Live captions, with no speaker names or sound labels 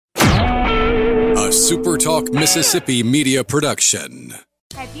SuperTalk Mississippi Media production.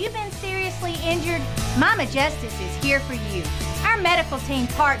 Have you been seriously injured? Mama Justice is here for you. Our medical team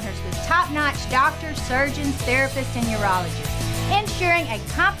partners with top-notch doctors, surgeons, therapists, and urologists, ensuring a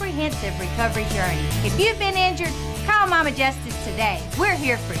comprehensive recovery journey. If you've been injured, call Mama Justice today. We're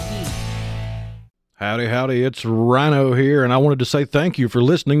here for you. Howdy, howdy, it's Rhino here, and I wanted to say thank you for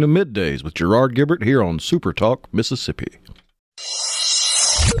listening to MidDays with Gerard Gibert here on SuperTalk Mississippi.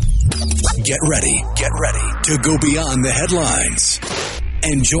 Get ready to go beyond the headlines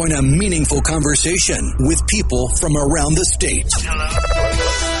and join a meaningful conversation with people from around the state. Hello.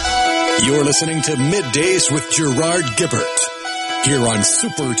 You're listening to MidDays with Gerard Gibert here on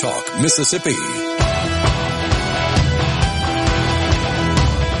SuperTalk Mississippi.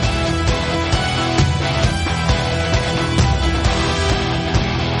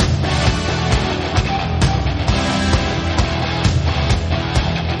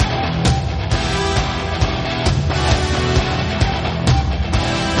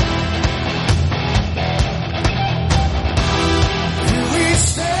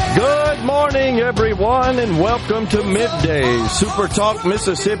 Everyone, and welcome to MidDays, SuperTalk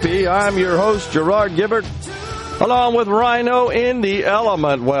Mississippi. I'm your host, Gerard Gibert, along with Rhino in the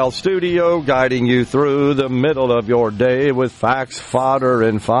Element Well studio, guiding you through the middle of your day with facts, fodder,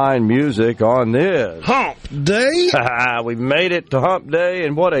 and fine music on this Hump Day. We made it to Hump Day,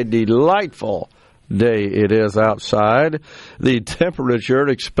 and what a delightful day it is outside. The temperature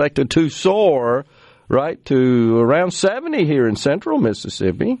expected to soar right to around 70 here in central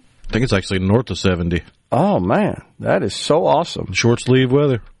Mississippi. I think it's actually north of 70. Oh, man, that is so awesome. Short sleeve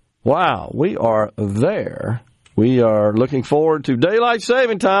weather. Wow, we are there. We are looking forward to daylight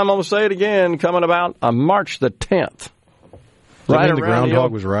saving time. I'm going to say it again, coming about on March the 10th. Does that mean the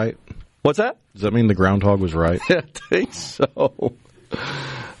groundhog was right? What's that? Does that mean the groundhog was right? I think so.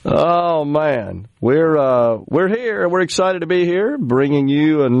 Oh, man. We're here. We're excited to be here, bringing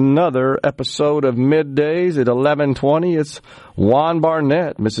you another episode of Middays at 11:20. It's Juan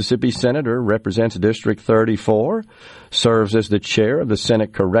Barnett, Mississippi Senator, represents District 34, serves as the chair of the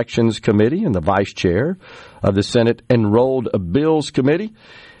Senate Corrections Committee and the vice chair of the Senate Enrolled Bills Committee.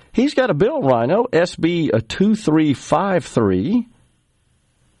 He's got a bill, Rhino, SB 2353,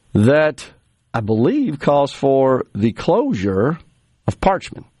 that I believe calls for the closure of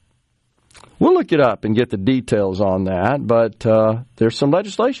Parchman. We'll look it up and get the details on that, but there's some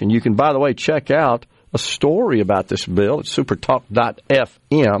legislation. You can, by the way, check out a story about this bill at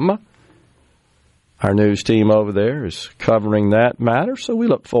supertalk.fm. Our news team over there is covering that matter, so we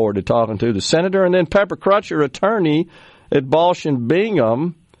look forward to talking to the senator. And then Pepper Crutcher, attorney at Balch and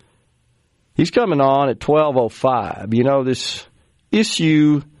Bingham, he's coming on at 12:05. You know, this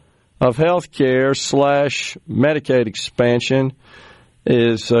issue of health care / Medicaid expansion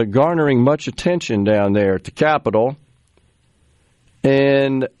is garnering much attention down there at the Capitol.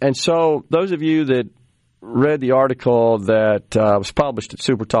 And so those of you that read the article that was published at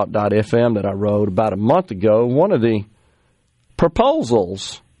supertalk.fm that I wrote about a month ago, one of the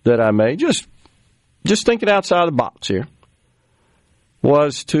proposals that I made, just thinking outside the box here,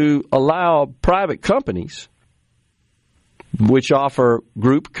 was to allow private companies which offer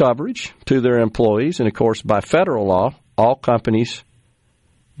group coverage to their employees, and of course by federal law, all companies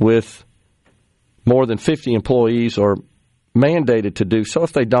with more than 50 employees are mandated to do so.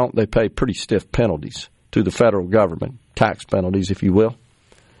 If they don't, they pay pretty stiff penalties to the federal government, tax penalties, if you will.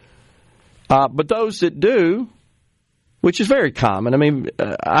 But those that do, which is very common. I mean,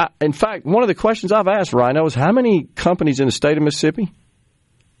 in fact, one of the questions I've asked, Rhino, is how many companies in the state of Mississippi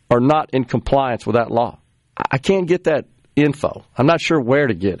are not in compliance with that law? I can't get that info. I'm not sure where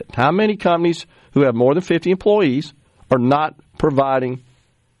to get it. How many companies who have more than 50 employees are not providing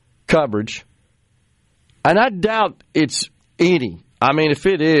coverage? And I doubt it's any. I mean, if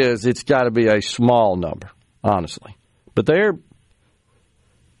it is, it's got to be a small number, honestly. But they're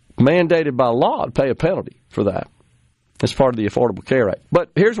mandated by law to pay a penalty for that as part of the Affordable Care Act. But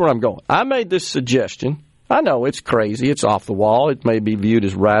here's where I'm going. I made this suggestion. I know it's crazy. It's off the wall. It may be viewed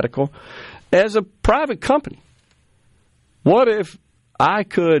as radical. As a private company, what if I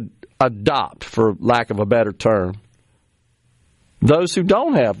could adopt, for lack of a better term, those who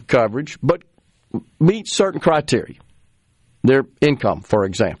don't have coverage but meet certain criteria? Their income, for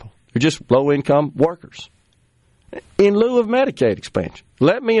example. They're just low-income workers. In lieu of Medicaid expansion,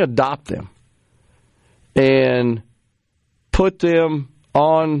 let me adopt them and put them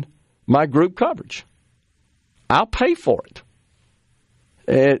on my group coverage. I'll pay for it.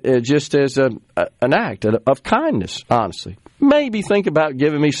 It just as an act of kindness, honestly. Maybe think about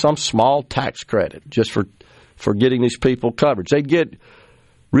giving me some small tax credit just for getting these people coverage. They'd get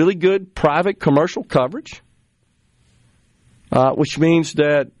really good private commercial coverage, which means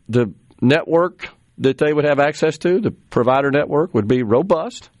that the network that they would have access to, the provider network, would be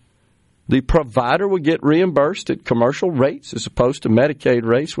robust. The provider would get reimbursed at commercial rates as opposed to Medicaid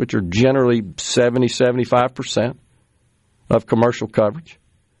rates, which are generally 70, 75% of commercial coverage.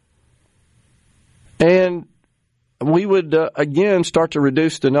 And we would, again, start to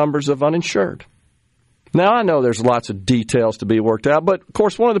reduce the numbers of uninsured. Now, I know there's lots of details to be worked out, but, of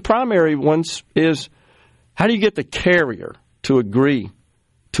course, one of the primary ones is how do you get the carrier to agree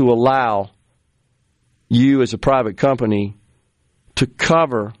to allow you as a private company to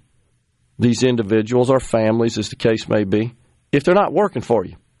cover these individuals or families, as the case may be, if they're not working for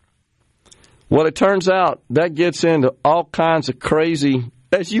you? Well, it turns out that gets into all kinds of crazy,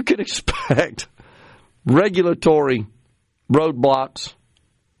 as you could expect, regulatory roadblocks.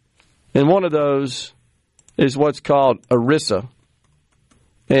 And one of those is what's called ERISA.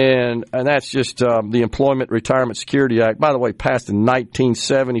 And that's just the Employment Retirement Security Act, by the way, passed in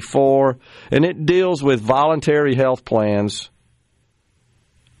 1974. And it deals with voluntary health plans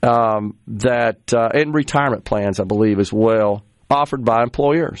and retirement plans, I believe, as well, offered by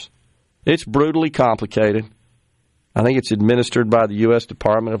employers. It's brutally complicated. I think it's administered by the U.S.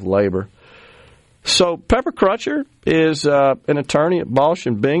 Department of Labor. So Pepper Crutcher is an attorney at Balch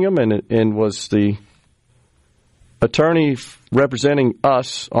and Bingham and was the attorney representing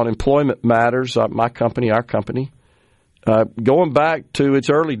us on employment matters, my company, our company, going back to its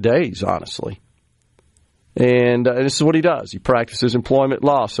early days, honestly. And this is what he does. He practices employment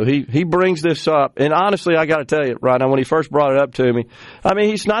law. So he brings this up. And honestly, I got to tell you, right now, when he first brought it up to me, I mean,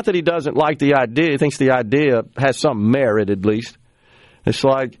 it's not that he doesn't like the idea. He thinks the idea has some merit, at least. It's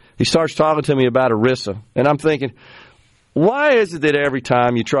like he starts talking to me about ERISA. And I'm thinking, why is it that every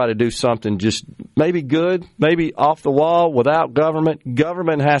time you try to do something just maybe good, maybe off the wall, without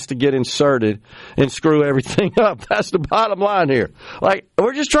government has to get inserted and screw everything up? That's the bottom line here. Like,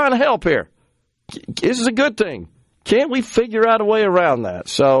 we're just trying to help here. This is a good thing. Can't we figure out a way around that?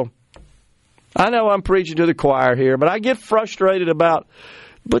 So I know I'm preaching to the choir here, but I get frustrated about,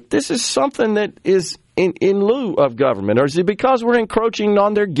 but this is something that is in lieu of government. Or is it because we're encroaching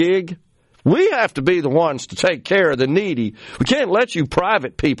on their gig? We have to be the ones to take care of the needy. We can't let you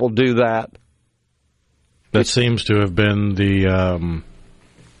private people do that. That seems to have been the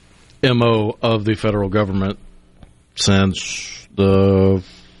MO of the federal government since the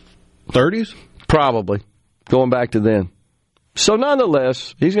 30s? Probably, going back to then. So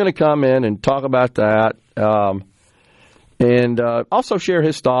nonetheless, he's going to come in and talk about that and also share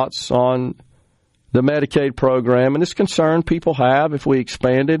his thoughts on the Medicaid program and this concern people have if we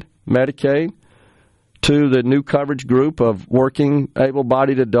expanded Medicaid to the new coverage group of working,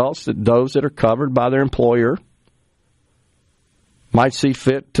 able-bodied adults, those that are covered by their employer might see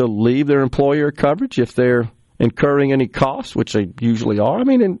fit to leave their employer coverage if they're incurring any costs, which they usually are. I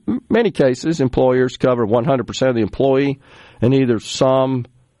mean, in many cases, employers cover 100% of the employee and either some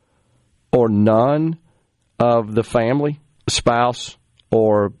or none of the family, spouse,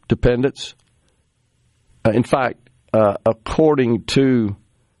 or dependents. In fact, according to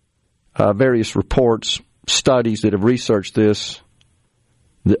various reports, studies that have researched this,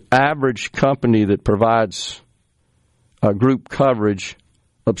 the average company that provides group coverage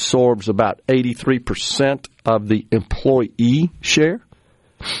absorbs about 83% of the employee share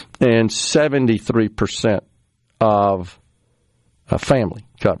and 73% of family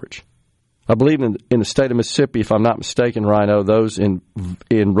coverage. I believe in the state of Mississippi, if I'm not mistaken, Rhino, those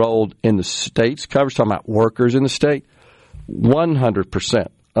enrolled in the state's coverage, talking about workers in the state, 100%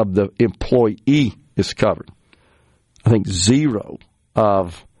 of the employee is covered. I think 0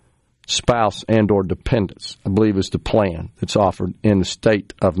 of spouse and or dependents, I believe, is the plan that's offered in the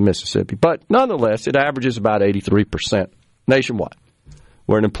state of Mississippi. But nonetheless, it averages about 83% nationwide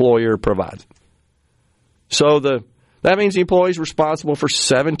where an employer provides it. So that means the employee is responsible for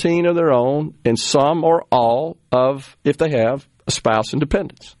 17 of their own and some or all of, if they have, a spouse and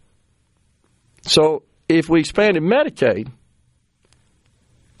dependents. So if we expanded Medicaid,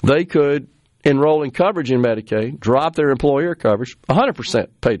 they could enroll in coverage in Medicaid, drop their employer coverage, 100%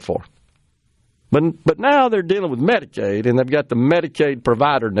 paid for. But now they're dealing with Medicaid, and they've got the Medicaid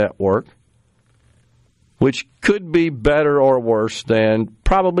provider network, which could be better or worse than,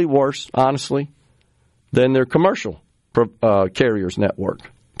 probably worse, honestly, than their commercial carriers network.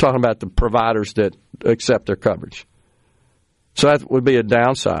 Talking about the providers that accept their coverage. So that would be a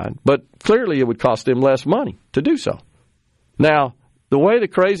downside. But clearly it would cost them less money to do so. Now, the way the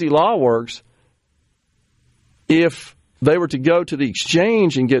crazy law works, if they were to go to the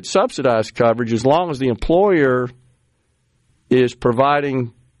exchange and get subsidized coverage, as long as the employer is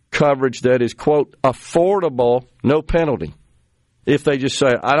providing coverage that is, quote, affordable, no penalty. If they just say,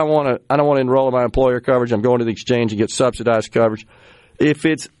 I don't want to enroll in my employer coverage, I'm going to the exchange and get subsidized coverage. If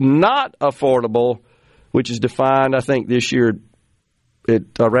it's not affordable, which is defined, I think, this year at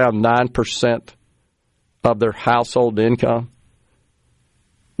around 9% of their household income,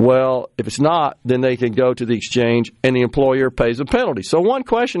 well, if it's not, then they can go to the exchange and the employer pays a penalty. So one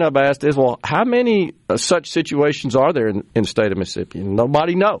question I've asked is, well, how many such situations are there in the state of Mississippi? And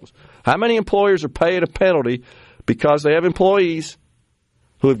nobody knows. How many employers are paying a penalty because they have employees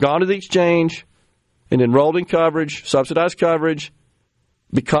who have gone to the exchange and enrolled in coverage, subsidized coverage,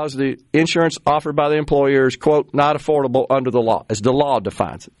 because the insurance offered by the employer is, quote, not affordable under the law, as the law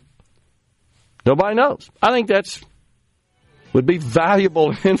defines it? Nobody knows. I think that's would be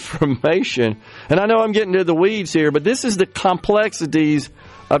valuable information. And I know I'm getting to the weeds here, but this is the complexities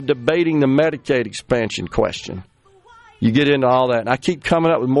of debating the Medicaid expansion question. You get into all that, and I keep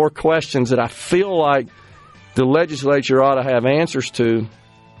coming up with more questions that I feel like the legislature ought to have answers to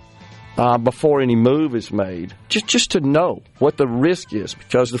before any move is made, just to know what the risk is.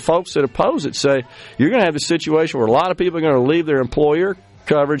 Because the folks that oppose it say you're going to have a situation where a lot of people are going to leave their employer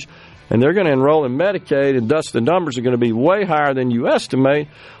coverage and they're going to enroll in Medicaid, and thus the numbers are going to be way higher than you estimate.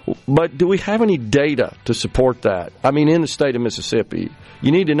 But do we have any data to support that? I mean, in the state of Mississippi,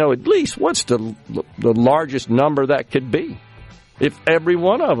 you need to know at least what's the largest number that could be if every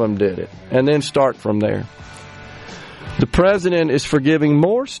one of them did it, and then start from there. The president is forgiving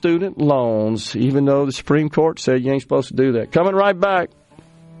more student loans, even though the Supreme Court said you ain't supposed to do that. Coming right back.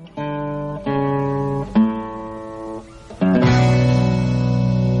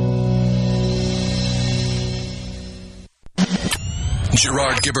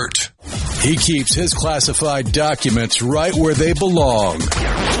 Gerard Gibert. He keeps his classified documents right where they belong.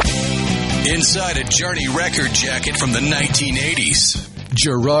 Inside a Journey record jacket from the 1980s.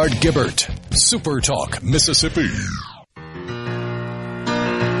 Gerard Gibert. SuperTalk Mississippi.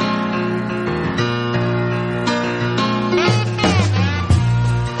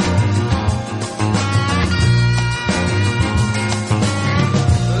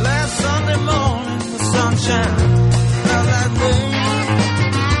 Last Sunday morning, the sunshine.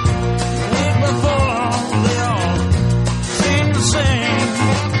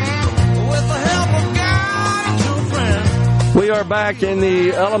 We are back in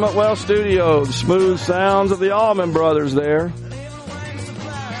the Element Well studio. The smooth sounds of the Allman Brothers there.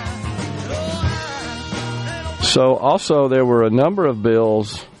 So also there were a number of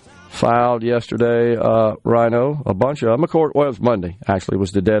bills filed yesterday, Rhino, a bunch of them. It was Monday, actually,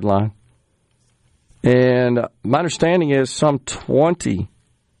 was the deadline. And my understanding is some 20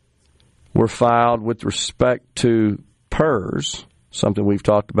 were filed with respect to PERS, something we've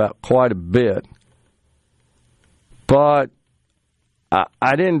talked about quite a bit. But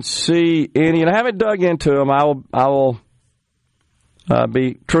I didn't see any, and I haven't dug into them. I will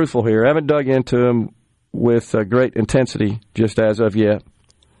be truthful here. I haven't dug into them with great intensity just as of yet.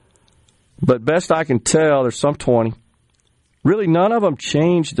 But best I can tell, there's some 20. Really, none of them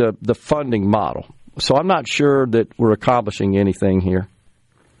changed the funding model. So I'm not sure that we're accomplishing anything here.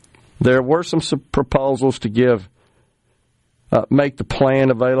 There were some proposals to make the plan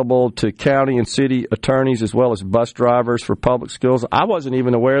available to county and city attorneys as well as bus drivers for public schools. I wasn't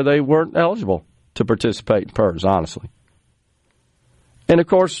even aware they weren't eligible to participate in PERS, honestly. And, of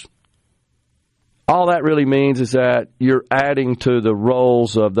course, all that really means is that you're adding to the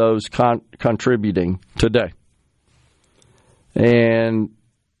roles of those contributing today. And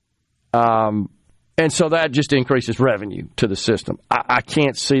so that just increases revenue to the system. I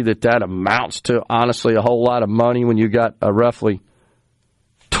can't see that amounts to, honestly, a whole lot of money when you got a roughly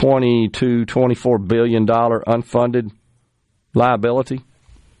 $24 billion unfunded liability.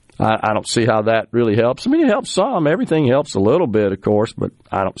 I don't see how that really helps. I mean, it helps some. Everything helps a little bit, of course, but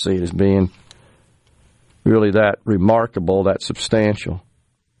I don't see it as being really that remarkable, that substantial.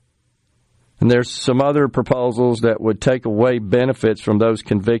 And there's some other proposals that would take away benefits from those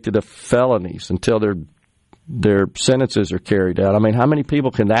convicted of felonies until their sentences are carried out. I mean, how many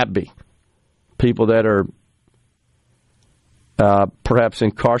people can that be? People that are perhaps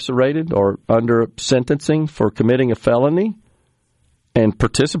incarcerated or under sentencing for committing a felony and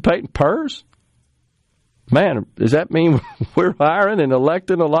participate in PERS? Man, does that mean we're hiring and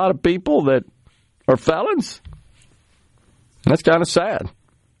electing a lot of people that are felons? That's kind of sad.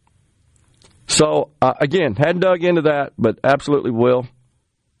 So, again, hadn't dug into that, but absolutely will.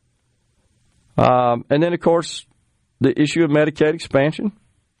 And then, of course, the issue of Medicaid expansion.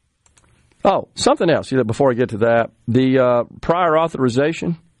 Oh, something else before I get to that. The prior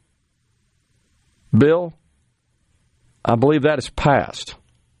authorization bill, I believe that is passed.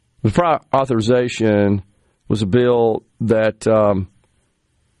 The prior authorization was a bill that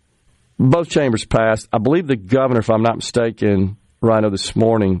both chambers passed. I believe the governor, if I'm not mistaken, Rhino, this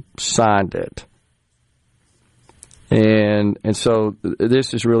morning signed it. And so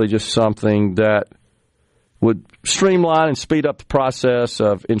this is really just something that would streamline and speed up the process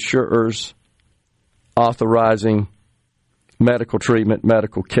of insurers authorizing medical treatment,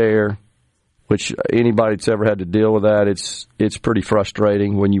 medical care, which anybody that's ever had to deal with that, it's pretty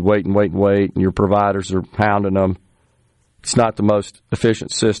frustrating when you wait and your providers are hounding them. It's not the most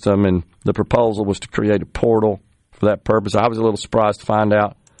efficient system, and the proposal was to create a portal for that purpose. I was a little surprised to find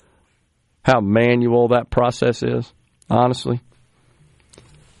out how manual that process is, honestly.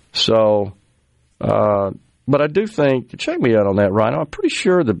 So, but I do think, check me out on that, Ryan. I'm pretty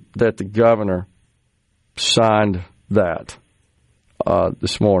sure that the governor signed that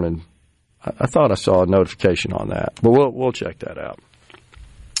this morning. I thought I saw a notification on that, but we'll check that out.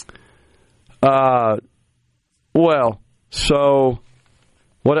 So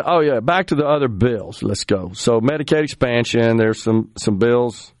what? Oh yeah, back to the other bills. Let's go. So Medicaid expansion. There's some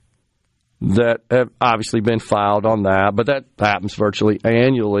bills that have obviously been filed on that, but that happens virtually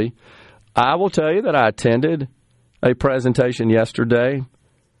annually. I will tell you that I attended a presentation yesterday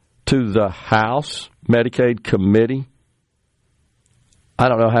to the House Medicaid Committee. I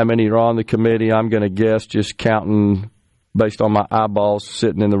don't know how many are on the committee. I'm going to guess, just counting based on my eyeballs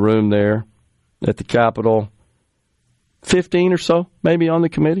sitting in the room there at the Capitol, 15 or so maybe on the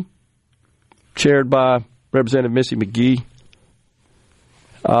committee, chaired by Representative Missy McGee.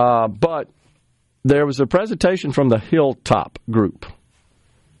 But there was a presentation from the Hilltop Group.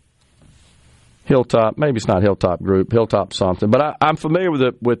 Hilltop, maybe it's not Hilltop Group, Hilltop something, but I'm familiar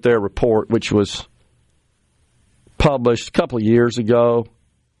with their report, which was published a couple of years ago,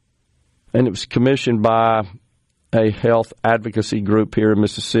 and it was commissioned by a health advocacy group here in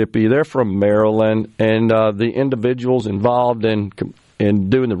Mississippi. They're from Maryland, and the individuals involved in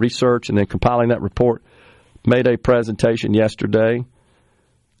doing the research and then compiling that report made a presentation yesterday.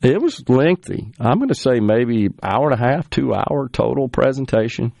 It was lengthy. I'm going to say maybe hour and a half, 2 hour total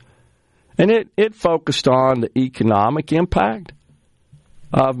presentation. And it focused on the economic impact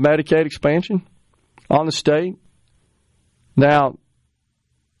of Medicaid expansion on the state. Now,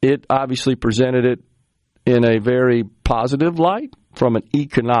 it obviously presented it in a very positive light from an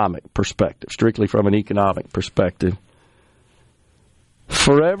economic perspective, strictly from an economic perspective.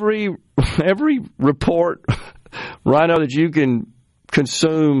 For every report, Rhino, that you can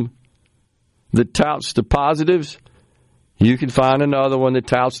consume that touts the positives, you can find another one that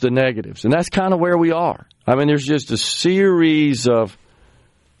touts the negatives. And that's kind of where we are. I mean, there's just a series of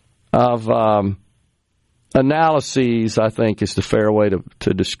analyses, I think is the fair way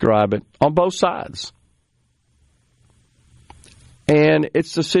to describe it, on both sides. And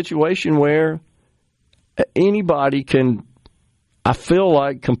it's a situation where anybody can, I feel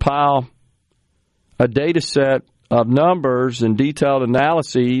like, compile a data set of numbers and detailed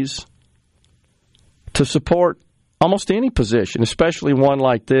analyses to support almost any position, especially one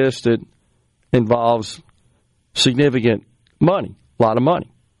like this that involves significant money, a lot of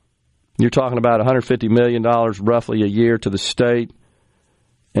money. You're talking about $150 million roughly a year to the state,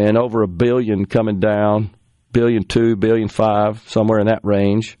 and over $1 billion coming down, $1.2 billion, $1.5 billion, somewhere in that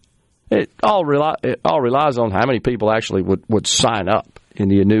range. It all relies on how many people actually would sign up in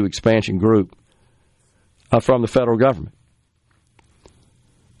the new expansion group from the federal government.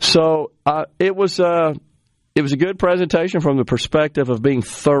 So it was a good presentation from the perspective of being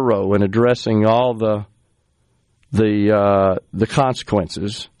thorough and addressing all the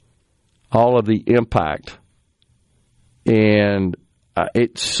consequences, all of the impact, and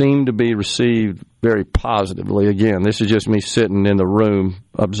it seemed to be received very positively. Again, this is just me sitting in the room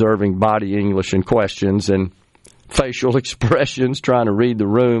observing body English and questions and facial expressions, trying to read the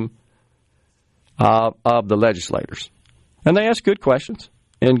room of the legislators. And they asked good questions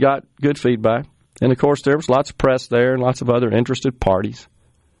and got good feedback. And, of course, there was lots of press there and lots of other interested parties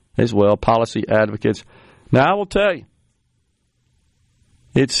as well, policy advocates. Now, I will tell you,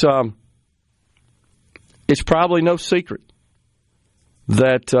 it's probably no secret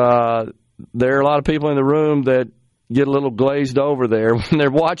that there are a lot of people in the room that get a little glazed over there when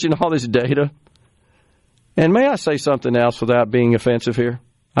they're watching all this data. And may I say something else without being offensive here?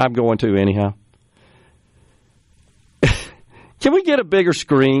 I'm going to anyhow. Can we get a bigger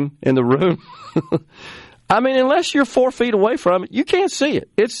screen in the room? I mean, unless you're 4 feet away from it, you can't see it.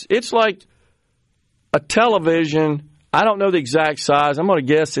 It's like a television. I don't know the exact size. I'm going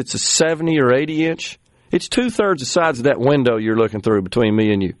to guess it's a 70 or 80 inch. It's 2/3 the size of that window you're looking through between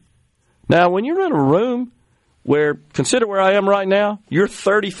me and you. Now, when you're in a room where, consider where I am right now. You're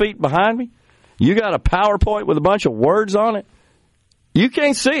 30 feet behind me. You got a PowerPoint with a bunch of words on it. You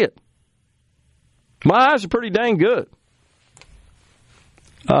can't see it. My eyes are pretty dang good.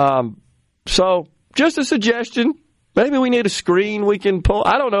 So, just a suggestion. Maybe we need a screen we can pull.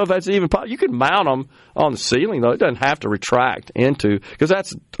 I don't know if that's even possible. You can mount them on the ceiling, though. It doesn't have to retract into, because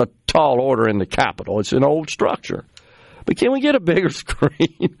that's a tall order in the Capitol. It's an old structure. But can we get a bigger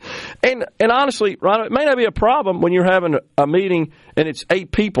screen? And honestly, Ron, it may not be a problem when you're having a meeting and it's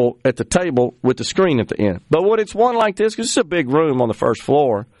 8 people at the table with the screen at the end. But when it's one like this, because it's a big room on the first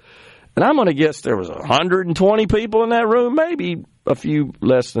floor, and I'm going to guess there was 120 people in that room, maybe a few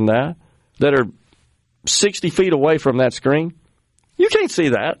less than that are 60 feet away from that screen. You can't see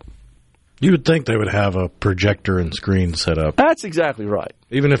that. You would think they would have a projector and screen set up. That's exactly right.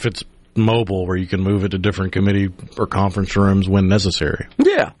 Even if it's mobile, where you can move it to different committee or conference rooms when necessary.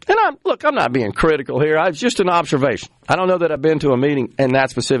 Yeah. And I'm not being critical here. It's just an observation. I don't know that I've been to a meeting in that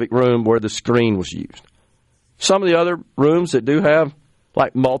specific room where the screen was used. Some of the other rooms that do have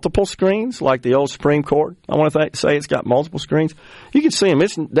like multiple screens, like the old Supreme Court, I want to say it's got multiple screens. You can see them.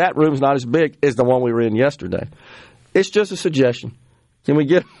 That room's not as big as the one we were in yesterday. It's just a suggestion. Can we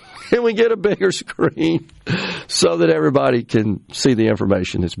get a bigger screen so that everybody can see the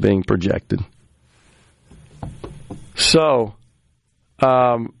information that's being projected? So,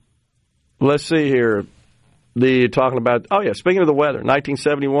 let's see here. Talking about, speaking of the weather,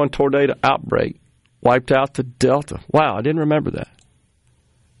 1971 tornado outbreak wiped out the Delta. Wow, I didn't remember that.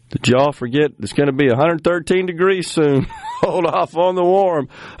 Did y'all forget it's going to be 113 degrees soon? Hold off on the warm.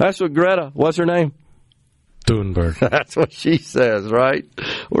 That's what Greta, what's her name? Thunberg. That's what she says, right?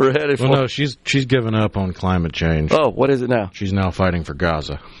 We're headed for... Well, no, she's given up on climate change. Oh, what is it now? She's now fighting for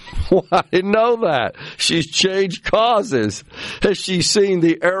Gaza. Well, I didn't know that. She's changed causes. Has she seen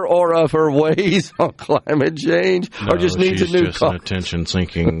the error of her ways on climate change? No, or just needs a new cause? She's just an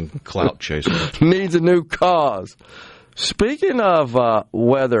attention-seeking clout chaser. Needs a new cause. Speaking of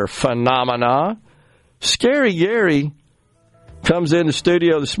weather phenomena, Scary Gary comes in the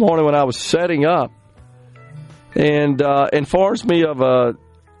studio this morning when I was setting up and informs me of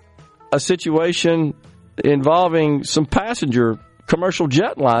a situation involving some passenger commercial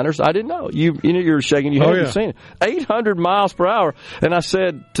jetliners. I didn't know. You know, you were shaking your head. You've seen it. 800 miles per hour. And I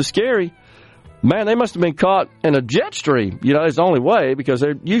said to Scary, man, they must have been caught in a jet stream. You know, it's the only way because they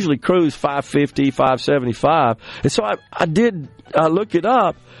usually cruise 550, 575. And so I did look it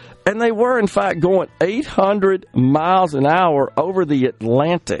up, and they were, in fact, going 800 miles an hour over the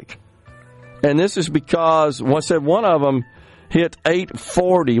Atlantic. And this is because one of them hit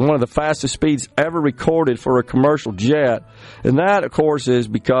 840, one of the fastest speeds ever recorded for a commercial jet. And that, of course, is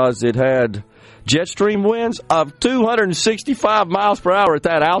because it had jet stream winds of 265 miles per hour at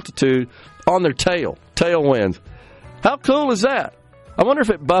that altitude on their tail winds. How cool is that? I wonder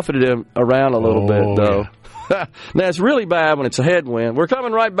if it buffeted him around a little bit, though. Yeah. Now, it's really bad when it's a headwind. We're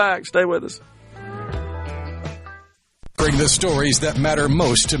coming right back. Stay with us. Bring the stories that matter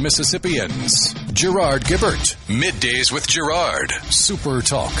most to Mississippians. Gerard Gibert. Middays with Gerard.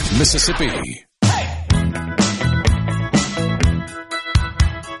 SuperTalk Mississippi.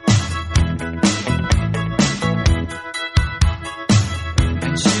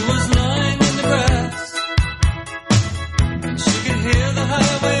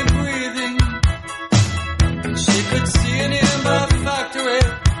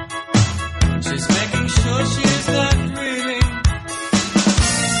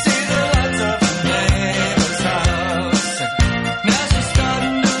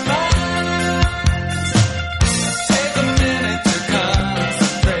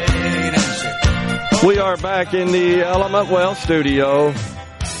 We are back in the Element Well studio.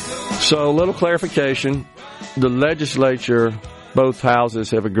 So, a little clarification. The legislature, both houses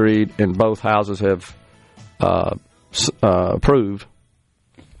have agreed, and both houses have approved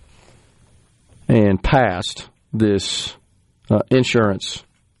and passed this insurance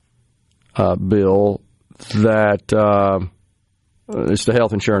bill that it's the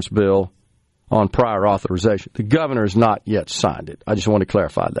health insurance bill on prior authorization. The governor has not yet signed it. I just want to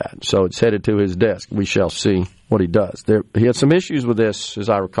clarify that. So it's headed to his desk. We shall see what he does. He had some issues with this, as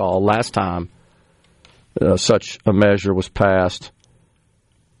I recall, last time such a measure was passed.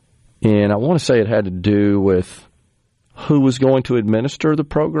 And I want to say it had to do with who was going to administer the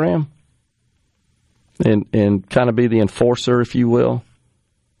program and kind of be the enforcer, if you will.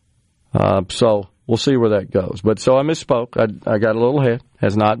 So we'll see where that goes. But so I misspoke. I got a little ahead.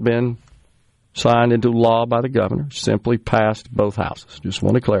 Has not been signed into law by the governor, simply passed both houses. Just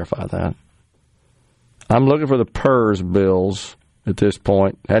want to clarify that. I'm looking for the PERS bills at this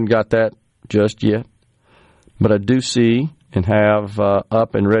point. Hadn't got that just yet. But I do see and have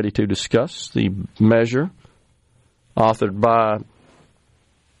up and ready to discuss the measure authored by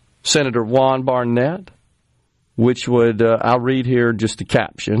Senator Juan Barnett, which would, I'll read here just the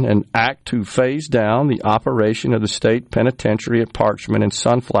caption, an act to phase down the operation of the state penitentiary at Parchman and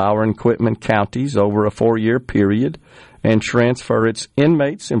Sunflower and Quitman counties over a 4-year period and transfer its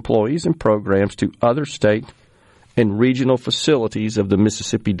inmates, employees, and programs to other state and regional facilities of the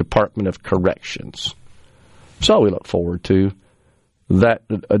Mississippi Department of Corrections. So we look forward to that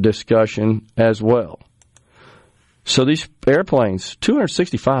discussion as well. So these airplanes,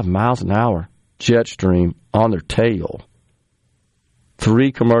 265 miles an hour, jet stream on their tail.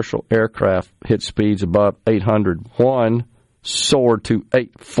 3 commercial aircraft hit speeds above 800. One soared to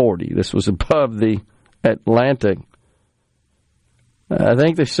 840. This was above the Atlantic. I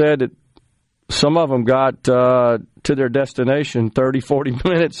think they said that some of them got to their destination 30, 40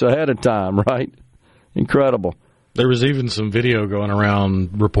 minutes ahead of time, right? Incredible. There was even some video going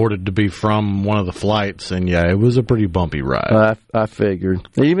around reported to be from one of the flights, and yeah, it was a pretty bumpy ride. I figured.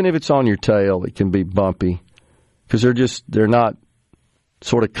 Even if it's on your tail, it can be bumpy because they're not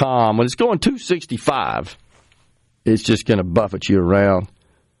sort of calm. When it's going 265, it's just going to buffet you around.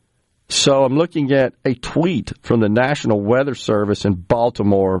 So I'm looking at a tweet from the National Weather Service in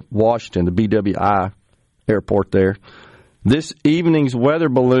Baltimore, Washington, the BWI airport there. This evening's weather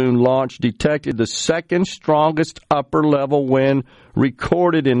balloon launch detected the second strongest upper-level wind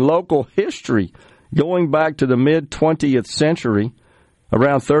recorded in local history, going back to the mid-20th century.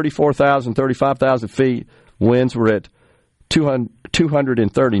 Around 34,000, 35,000 feet, winds were at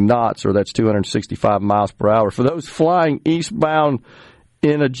 230 knots, or that's 265 miles per hour. For those flying eastbound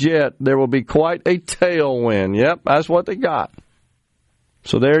in a jet, there will be quite a tailwind. Yep, that's what they got.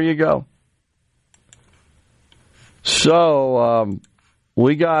 So there you go. So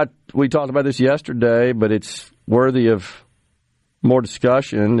we talked about this yesterday, but it's worthy of more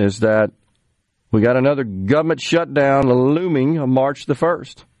discussion, is that we got another government shutdown looming on March the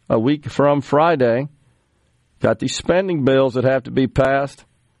 1st, a week from Friday. Got these spending bills that have to be passed,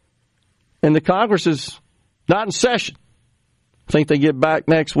 and the Congress is not in session. I think they get back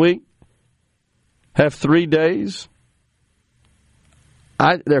next week, have 3 days.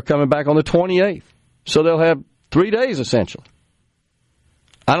 They're coming back on the 28th, so they'll have 3 days, essentially.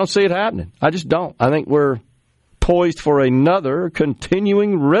 I don't see it happening. I just don't. I think we're poised for another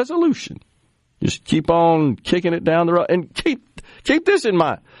continuing resolution. Just keep on kicking it down the road. And keep this in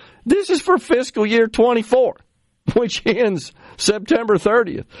mind. This is for fiscal year 24, which ends September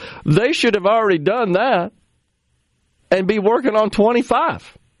 30th. They should have already done that and be working on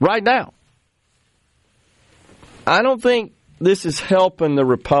 25 right now. I don't think this is helping the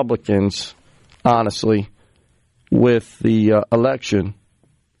Republicans, honestly, with the election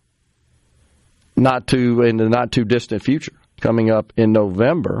in the not too distant future coming up in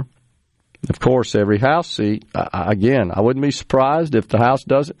November. Of course, every House seat, again, I wouldn't be surprised if the House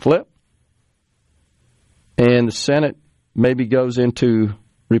doesn't flip and the Senate maybe goes into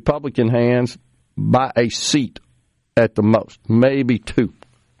Republican hands by a seat at the most, maybe 2,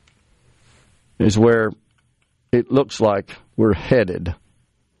 is where it looks like we're headed.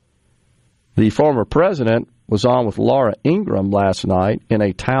 The former president was on with Laura Ingraham last night in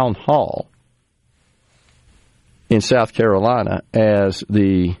a town hall in South Carolina as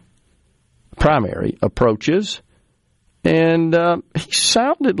the primary approaches, and he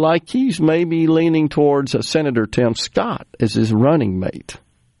sounded like he's maybe leaning towards Senator Tim Scott as his running mate.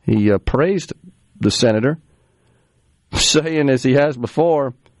 He praised the senator, saying, as he has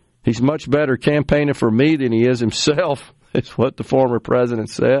before, he's much better campaigning for me than he is himself, is what the former president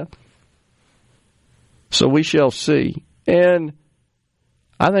said. So we shall see. And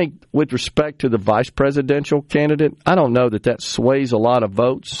I think with respect to the vice presidential candidate, I don't know that sways a lot of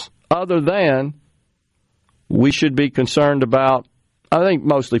votes, other than we should be concerned about, I think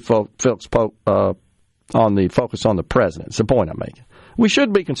mostly folks on the focus on the president. It's the point I'm making. We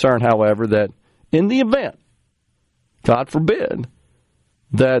should be concerned, however, that in the event, God forbid,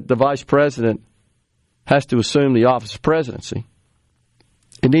 that the vice president has to assume the office of presidency,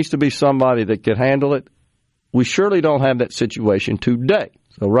 it needs to be somebody that can handle it. We surely don't have that situation today.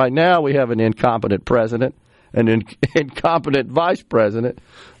 So right now we have an incompetent president, an incompetent vice president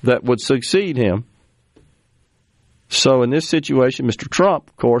that would succeed him. So in this situation, Mr. Trump,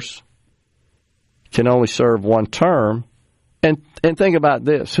 of course, can only serve one term. And think about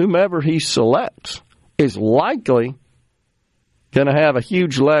this. Whomever he selects is likely going to have a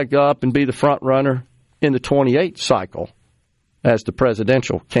huge leg up and be the front runner in the 28th cycle as the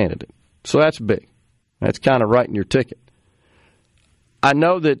presidential candidate. So that's big. That's kind of writing your ticket. I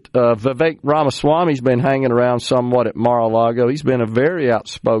know that Vivek Ramaswamy's been hanging around somewhat at Mar-a-Lago. He's been a very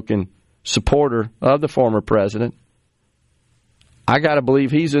outspoken supporter of the former president. I got to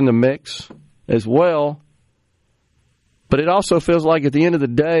believe he's in the mix as well. But it also feels like at the end of the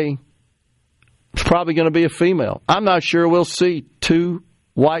day, it's probably going to be a female. I'm not sure we'll see two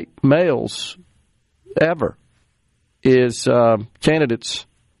white males ever as candidates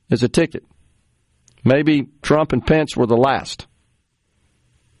as a ticket. Maybe Trump and Pence were the last.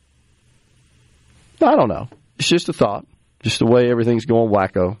 I don't know. It's just a thought. Just the way everything's going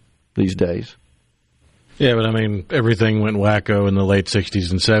wacko these days. Yeah, but I mean, everything went wacko in the late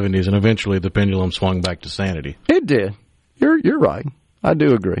 60s and 70s, and eventually the pendulum swung back to sanity. It did. You're right. I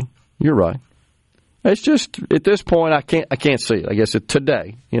do agree. You're right. It's just, at this point, I can't see it. I guess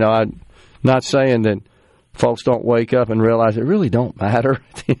today. I'm not saying that folks don't wake up and realize it really don't matter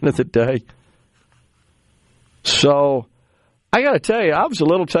at the end of the day. So, I got to tell you, I was a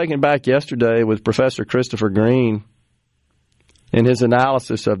little taken back yesterday with Professor Christopher Green in his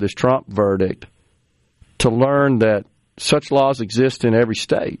analysis of this Trump verdict to learn that such laws exist in every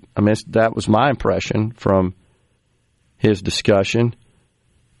state. I mean, that was my impression from his discussion.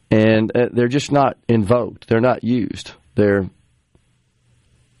 And they're just not invoked. They're not used. They're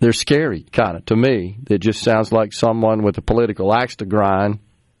scary, kind of, to me. It just sounds like someone with a political axe to grind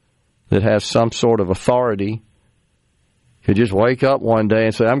that has some sort of authority could just wake up one day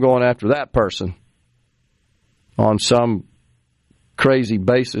and say, I'm going after that person on some crazy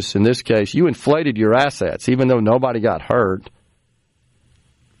basis. In this case, you inflated your assets, even though nobody got hurt.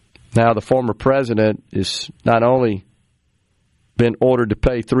 Now, the former president is not only been ordered to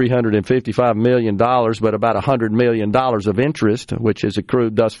pay $355 million, but about $100 million of interest, which is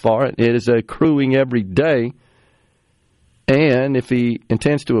accrued thus far. It is accruing every day. And if he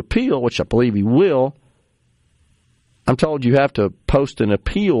intends to appeal, which I believe he will, I'm told you have to post an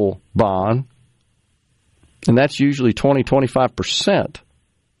appeal bond, and that's usually 20-25%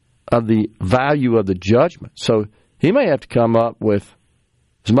 of the value of the judgment. So he may have to come up with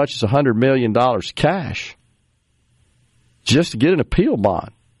as much as $100 million cash just to get an appeal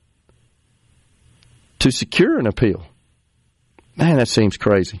bond, to secure an appeal. Man, that seems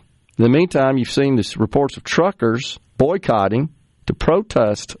crazy. In the meantime, you've seen these reports of truckers boycotting to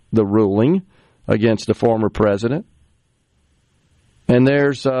protest the ruling against the former president. And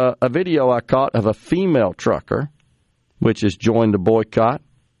there's a video I caught of a female trucker, which has joined the boycott,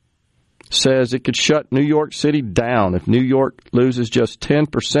 says it could shut New York City down. If New York loses just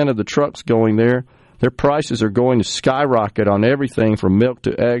 10% of the trucks going there, their prices are going to skyrocket on everything from milk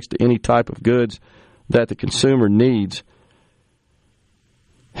to eggs to any type of goods that the consumer needs.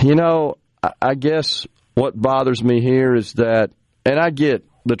 I guess what bothers me here is that, and I get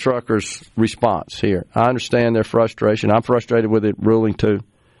the truckers' response here. I understand their frustration. I'm frustrated with it ruling too.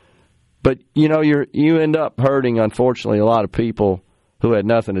 But, you end up hurting, unfortunately, a lot of people who had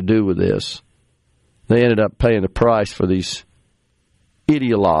nothing to do with this. They ended up paying the price for these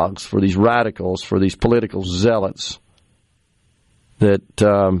ideologues, for these radicals, for these political zealots that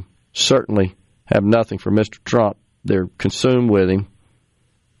certainly have nothing for Mr. Trump. They're consumed with him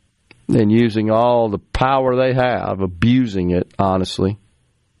and using all the power they have, abusing it, honestly,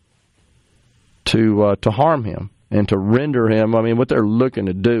 to harm him and to render him, what they're looking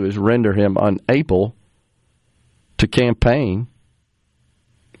to do is render him unable to campaign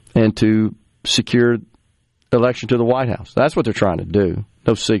and to secure election to the White House. That's what they're trying to do.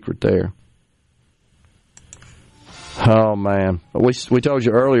 No secret there. Oh, man. We told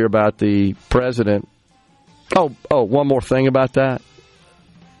you earlier about the president. Oh, one more thing about that.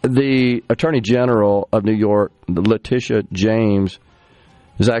 The Attorney General of New York, Letitia James,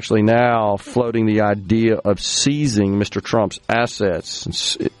 is actually now floating the idea of seizing Mr. Trump's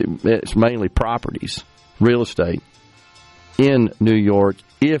assets. It's mainly properties, real estate, in New York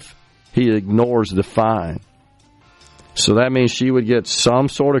if he ignores the fine. So that means she would get some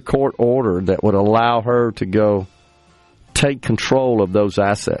sort of court order that would allow her to go take control of those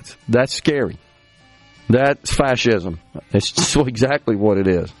assets. That's scary. That's fascism. It's exactly what it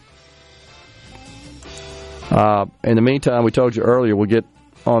is. In the meantime, we told you earlier, we'll get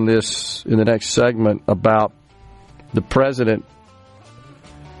on this in the next segment about the president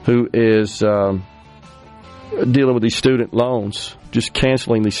who is dealing with these student loans, just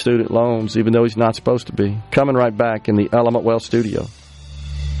canceling these student loans, even though he's not supposed to be. Coming right back in the Element Well studio.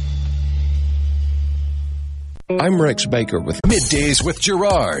 I'm Rex Baker with Middays with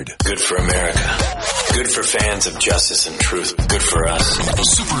Gerard. Good for America. Good for fans of justice and truth. Good for us.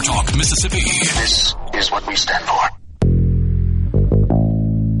 SuperTalk Mississippi. This is what we stand for.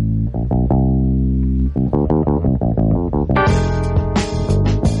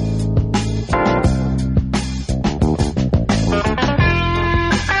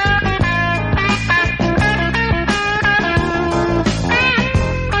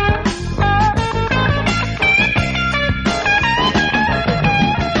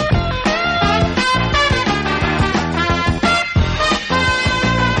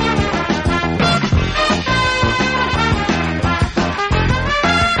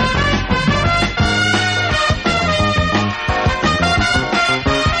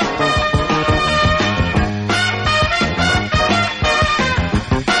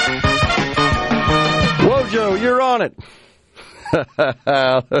 done it.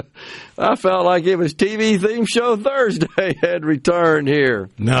 I felt like it was TV theme show Thursday had returned here.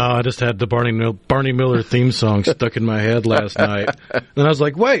 No, I just had the Barney Miller theme song stuck in my head last night. And I was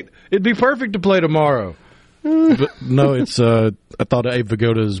like, wait, it'd be perfect to play tomorrow. But no, it's I thought Abe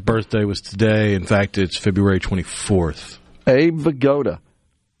Vigoda's birthday was today. In fact, it's February 24th. Abe Vigoda.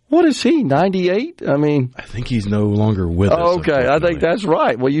 What is he, 98? I mean, I think he's no longer with us. Okay, I think that's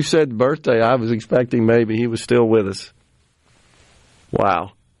right. Well, you said birthday. I was expecting maybe he was still with us.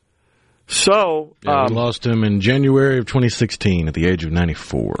 Wow. So we lost him in January of 2016 at the age of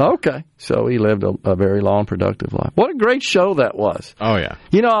 94. Okay. So he lived a very long, productive life. What a great show that was. Oh, yeah.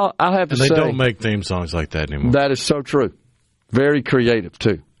 You know, I have to say. They don't make theme songs like that anymore. That is so true. Very creative,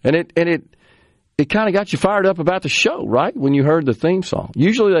 too. And it kind of got you fired up about the show, right, when you heard the theme song.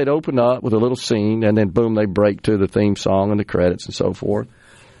 Usually they'd open up with a little scene, and then, boom, they break to the theme song and the credits and so forth.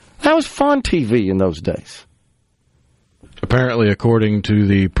 That was fun TV in those days. Apparently, according to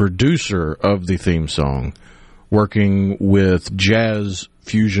the producer of the theme song, working with jazz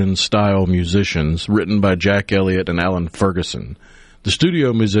fusion-style musicians, written by Jack Elliott and Alan Ferguson, the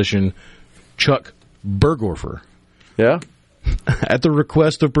studio musician Chuck Berghofer. Yeah? At the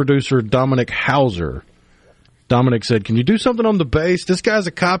request of producer Dominic Hauser, Dominic said, "Can you do something on the bass? This guy's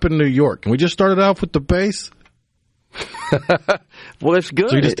a cop in New York. Can we just start it off with the bass?" Well, it's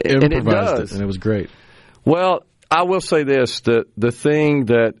good. So he just improvised it, and it was great. Well, I will say this, the thing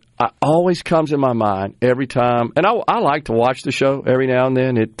that always comes in my mind every time, and I like to watch the show every now and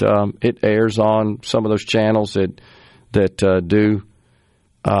then. It airs on some of those channels that do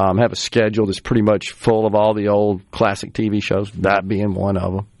have a schedule that's pretty much full of all the old classic TV shows, that being one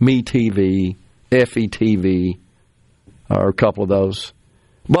of them. MeTV, FETV, or a couple of those.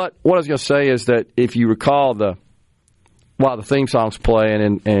 But what I was going to say is that if you recall while the theme song's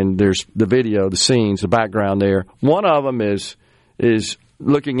playing and there's the video, the scenes, the background there, one of them is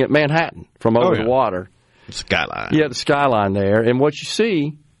looking at Manhattan from over the water. The skyline. Yeah, the skyline there. And what you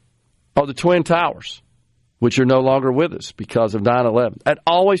see are the Twin Towers, which are no longer with us because of 9/11. That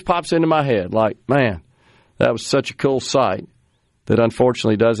always pops into my head like, man, that was such a cool sight that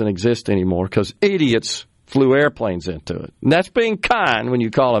unfortunately doesn't exist anymore because idiots flew airplanes into it. And that's being kind when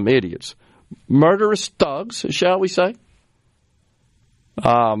you call them idiots. Murderous thugs, shall we say?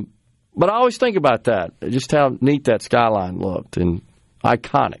 But I always think about that, just how neat that skyline looked and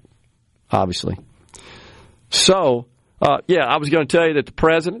iconic, obviously. So, I was going to tell you that the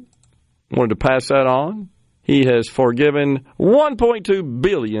president wanted to pass that on. He has forgiven $1.2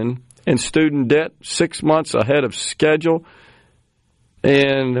 billion in student debt 6 months ahead of schedule.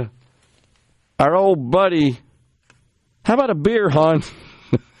 And our old buddy, how about a beer, hon?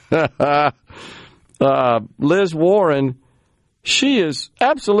 Liz Warren, she's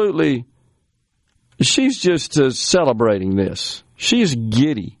just celebrating this. She's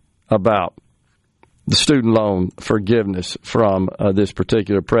giddy about the student loan forgiveness from this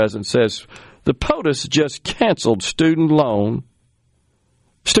particular president. Says the POTUS just canceled student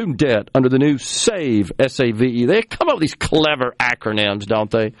debt under the new SAVE, S-A-V-E. They come up with these clever acronyms, don't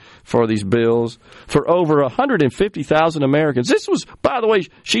they, for these bills, for over 150,000 Americans. This was, by the way,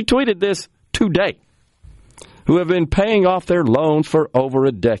 she tweeted this today, who have been paying off their loans for over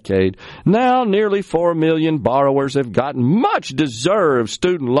a decade. Now, nearly 4 million borrowers have gotten much-deserved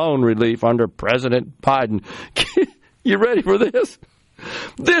student loan relief under President Biden. You ready for this?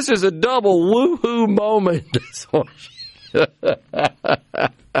 This is a double woohoo moment.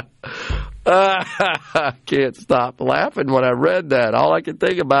 I can't stop laughing when I read that. All I could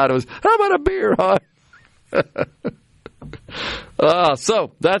think about was, how about a beer, huh?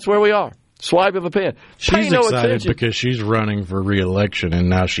 So, that's where we are. Swipe of a pen. She's excited because she's running for re-election, and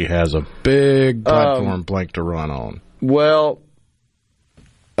now she has a big platform blank to run on. Well,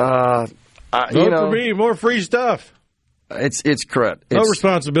 vote for me, more free stuff. It's correct. No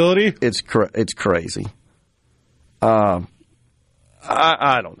responsibility. It's crazy. I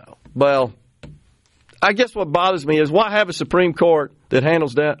don't know. Well, I guess what bothers me is why have a Supreme Court that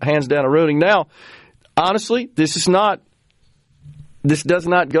hands down a ruling? Now, honestly, this does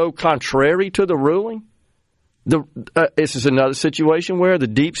not go contrary to the ruling. This is another situation where the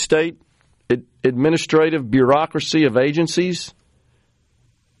deep state administrative bureaucracy of agencies,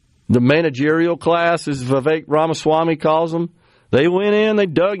 the managerial class, as Vivek Ramaswamy calls them, they went in, they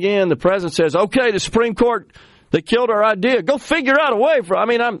dug in. The president says, okay, the Supreme Court, they killed our idea. Go figure out a way for. I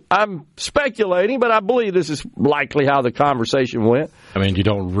mean, I'm speculating, but I believe this is likely how the conversation went. I mean, you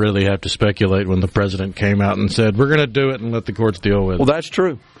don't really have to speculate when the president came out and said, we're going to do it and let the courts deal with it. Well, that's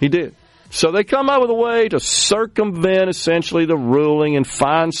true. He did. So they come up with a way to circumvent essentially the ruling and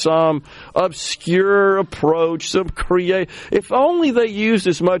find some obscure approach, if only they used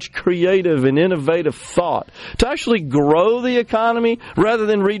as much creative and innovative thought to actually grow the economy rather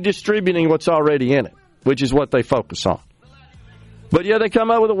than redistributing what's already in it, which is what they focus on. But yeah, they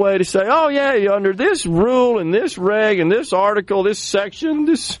come up with a way to say, oh yeah, under this rule and this reg and this article, this section,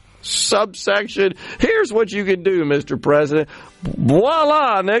 this subsection, here's what you can do, Mr. President.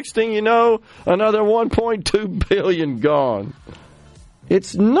 Voila! Next thing you know, another $1.2 billion gone.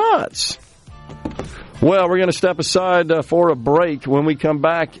 It's nuts. Well, we're going to step aside for a break. When we come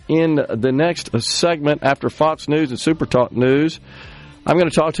back in the next segment after Fox News and SuperTalk News, I'm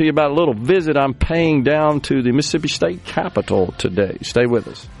going to talk to you about a little visit I'm paying down to the Mississippi State Capitol today. Stay with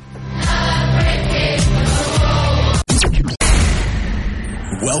us.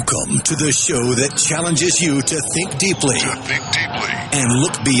 Welcome to the show that challenges you to think deeply, and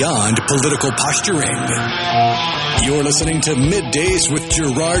look beyond political posturing. You're listening to Middays with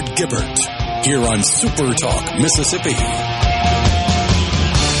Gerard Gibert here on SuperTalk Mississippi.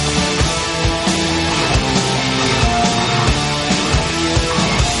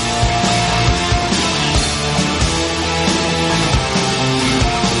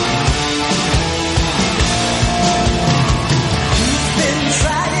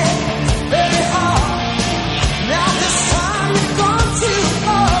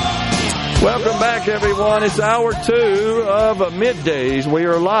 Welcome back, everyone. It's hour 2 of Middays. We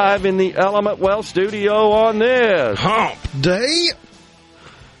are live in the Element Well studio on this Hump Day.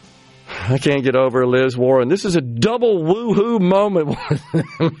 I can't get over Liz Warren. This is a double woo-hoo moment.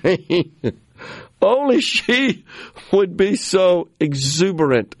 I mean, only she would be so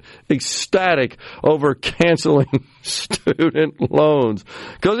exuberant, ecstatic over canceling student loans.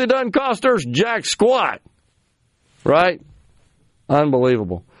 Because it doesn't cost her jack squat. Right?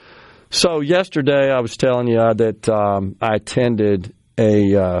 Unbelievable. So yesterday I was telling you that I attended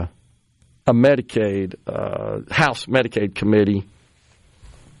a Medicaid, House Medicaid Committee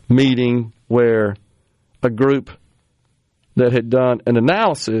meeting where a group that had done an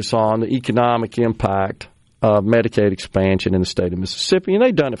analysis on the economic impact of Medicaid expansion in the state of Mississippi, and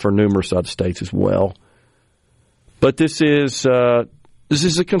they've done it for numerous other states as well. But this is a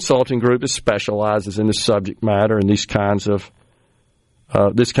consulting group that specializes in the subject matter and these kinds of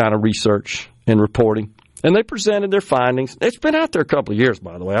this kind of research and reporting. And they presented their findings. It's been out there a couple of years,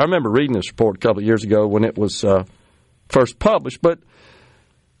 by the way. I remember reading this report a couple of years ago when it was first published. But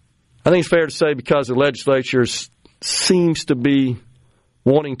I think it's fair to say because the legislature seems to be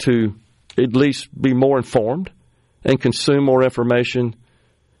wanting to at least be more informed and consume more information,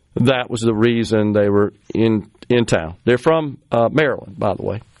 that was the reason they were in town. They're from Maryland, by the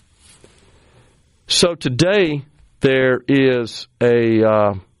way. So today there is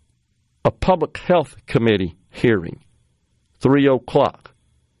a public health committee hearing, 3:00,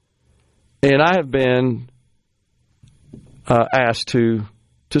 and I have been asked to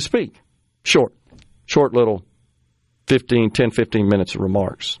speak. Short little 15 minutes of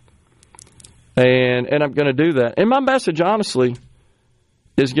remarks, and I'm going to do that. And my message, honestly,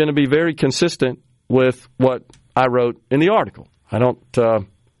 is going to be very consistent with what I wrote in the article. I don't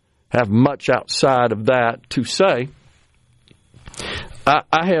have much outside of that to say.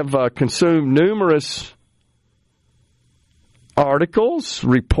 I have consumed numerous articles,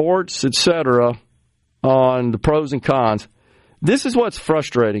 reports, etc., on the pros and cons. This is what's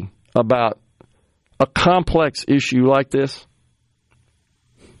frustrating about a complex issue like this.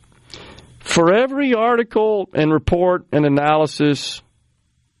 For every article and report and analysis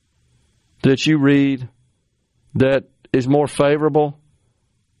that you read that is more favorable,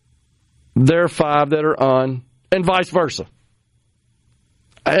 there are 5 that are and vice versa.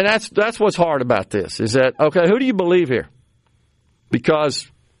 And that's what's hard about this, is that, okay, who do you believe here? Because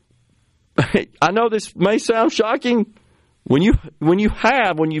I know this may sound shocking. When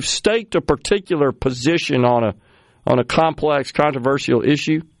you've staked a particular position on a complex, controversial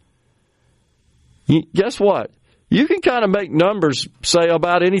issue, guess what? You can kind of make numbers say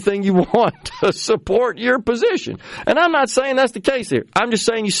about anything you want to support your position. And I'm not saying that's the case here. I'm just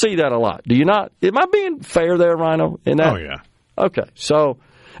saying you see that a lot. Do you not? Am I being fair there, Rhino? In that? Oh, yeah. Okay. So,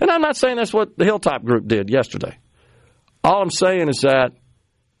 and I'm not saying that's what the Hilltop Group did yesterday. All I'm saying is that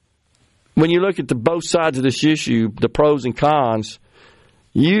when you look at both sides of this issue, the pros and cons,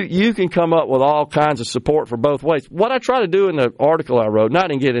 you can come up with all kinds of support for both ways. What I try to do in the article I wrote, not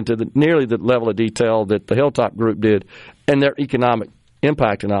to get into nearly the level of detail that the Hilltop Group did and their economic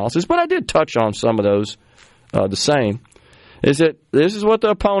impact analysis, but I did touch on some of those the same, is that this is what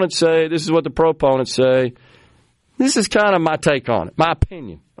the opponents say, this is what the proponents say. This is kind of my take on it, my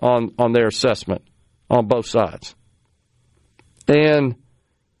opinion on their assessment on both sides. And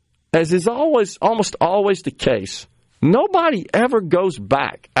as is almost always the case, nobody ever goes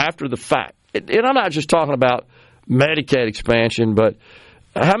back after the fact. And I'm not just talking about Medicaid expansion, but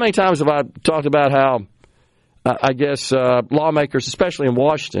how many times have I talked about how, lawmakers, especially in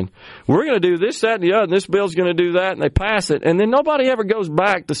Washington, we're going to do this, that, and the other, and this bill's going to do that, and they pass it, and then nobody ever goes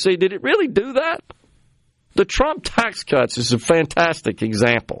back to see, did it really do that? The Trump tax cuts is a fantastic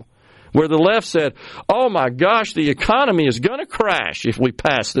example, where the left said, oh my gosh, the economy is going to crash if we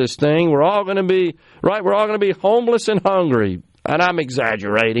pass this thing. We're all going to be, we're all going to be homeless and hungry. And I'm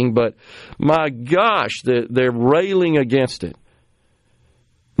exaggerating, but my gosh, they're railing against it.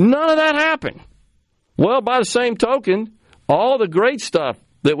 None of that happened. Well, by the same token, all the great stuff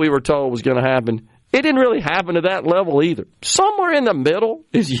that we were told was going to happen, it didn't really happen to that level either. Somewhere in the middle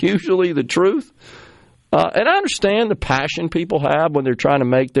is usually the truth. And I understand the passion people have when they're trying to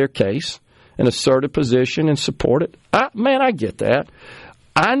make their case and assert a position and support it. I get that.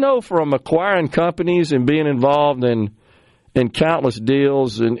 I know from acquiring companies and being involved in countless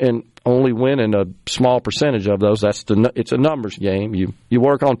deals and only winning a small percentage of those. It's a numbers game. You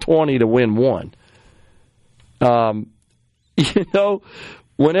work on 20 to win one.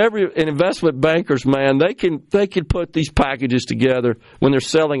 Whenever an investment bankers, man, they can put these packages together when they're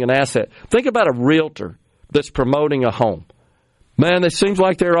selling an asset. Think about a realtor that's promoting a home. Man, it seems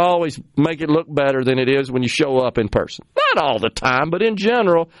like they're always make it look better than it is when you show up in person. Not all the time, but in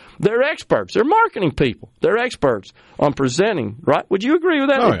general, they're experts. They're marketing people. They're experts on presenting, right? Would you agree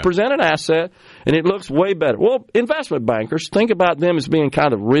with that? Oh, they present an asset, and it looks way better. Well, investment bankers, think about them as being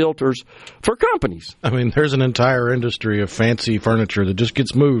kind of realtors for companies. I mean, there's an entire industry of fancy furniture that just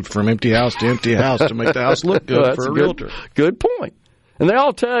gets moved from empty house to empty house to make the house look good for a realtor. Good point. And they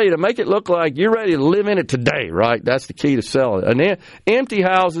all tell you to make it look like you're ready to live in it today, right? That's the key to selling it. And empty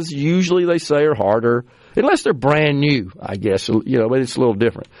houses, usually they say, are harder, unless they're brand new, I guess. But it's a little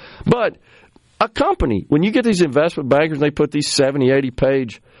different. But a company, when you get these investment bankers, they put these 70,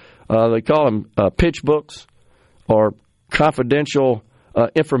 80-page, they call them pitch books or confidential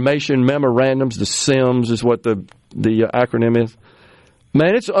information memorandums. The SIMs is what the acronym is.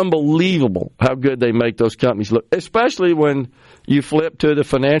 Man, it's unbelievable how good they make those companies look, especially when you flip to the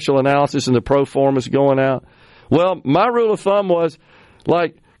financial analysis and the pro formas going out. Well, my rule of thumb was,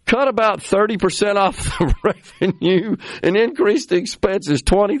 cut about 30% off the revenue and increase the expenses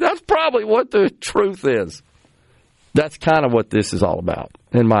 20%. That's probably what the truth is. That's kind of what this is all about,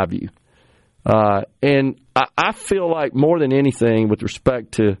 in my view. And I feel like more than anything with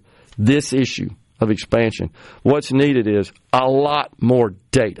respect to this issue of expansion, what's needed is a lot more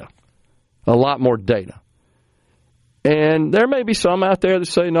data. A lot more data. And there may be some out there that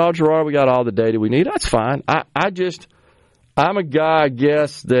say, no, Gerard, we got all the data we need. That's fine. I'm a guy, I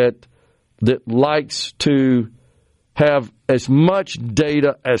guess, that likes to have as much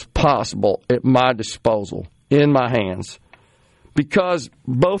data as possible at my disposal, in my hands. Because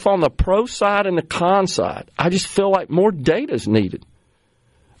both on the pro side and the con side, I just feel like more data is needed.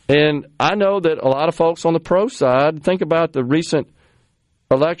 And I know that a lot of folks on the pro side think about the recent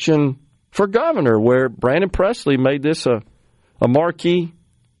election for governor, where Brandon Presley made this a marquee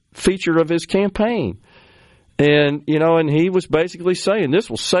feature of his campaign. And, and he was basically saying this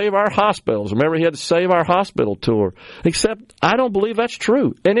will save our hospitals. Remember, he had to save our hospital tour. Except I don't believe that's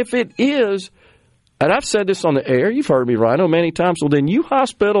true. And if it is, and I've said this on the air, you've heard me, Rhino, many times, well, then you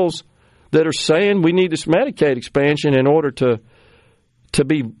hospitals that are saying we need this Medicaid expansion in order to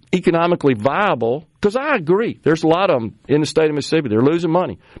be economically viable, because I agree, there's a lot of them in the state of Mississippi. They're losing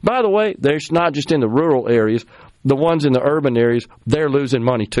money. By the way, there's not just in the rural areas. The ones in the urban areas, they're losing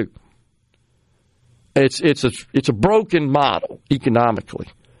money too. It's a broken model economically.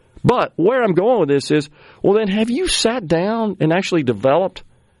 But where I'm going with this is, well, then have you sat down and actually developed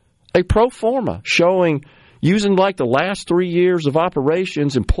a pro forma showing, using the last 3 years of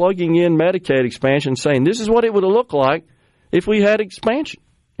operations and plugging in Medicaid expansion, saying this is what it would have looked like if we had expansion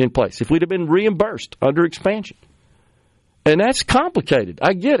in place, if we'd have been reimbursed under expansion. And that's complicated.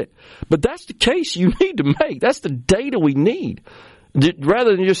 I get it. But that's the case you need to make. That's the data we need.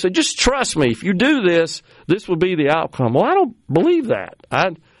 Rather than just say, just trust me, if you do this, this will be the outcome. Well, I don't believe that.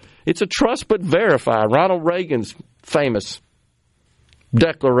 It's a trust but verify. Ronald Reagan's famous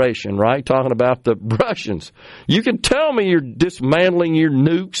declaration, right, talking about the Russians. You can tell me you're dismantling your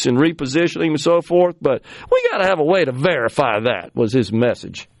nukes and repositioning and so forth, but we got to have a way to verify that, was his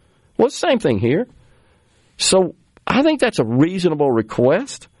message. Well, it's the same thing here. So I think that's a reasonable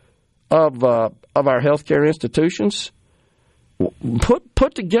request of our healthcare institutions.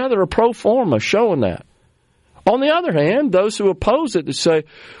 Put together a pro forma showing that. On the other hand, those who oppose it to say,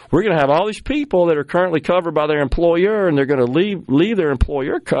 we're going to have all these people that are currently covered by their employer, and they're going to leave their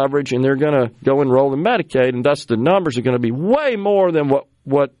employer coverage, and they're going to go enroll in Medicaid, and thus the numbers are going to be way more than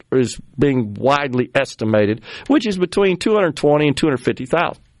what is being widely estimated, which is between 220 and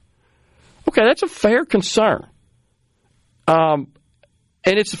 250,000. Okay, that's a fair concern. And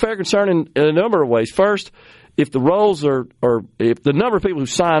it's a fair concern in a number of ways. First, if the rolls if the number of people who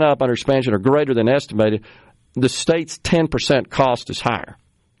sign up under expansion are greater than estimated, the state's 10% cost is higher.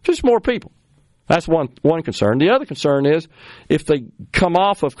 Just more people. That's one concern. The other concern is if they come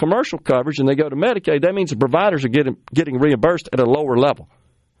off of commercial coverage and they go to Medicaid, that means the providers are getting reimbursed at a lower level.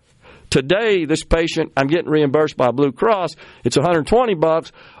 Today, this patient, I'm getting reimbursed by Blue Cross. It's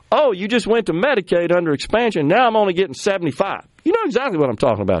 $120. Oh, you just went to Medicaid under expansion. Now I'm only getting $75. You know exactly what I'm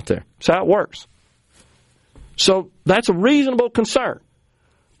talking about there. That's how it works. So that's a reasonable concern.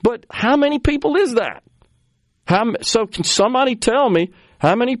 But how many people is that? So can somebody tell me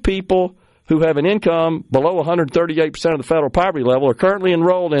how many people who have an income below 138% of the federal poverty level are currently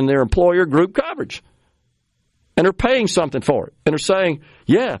enrolled in their employer group coverage? And they're paying something for it. And they're saying,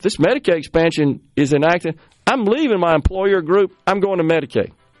 yeah, if this Medicaid expansion is enacted, I'm leaving my employer group. I'm going to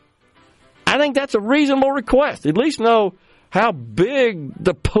Medicaid. I think that's a reasonable request. At least know how big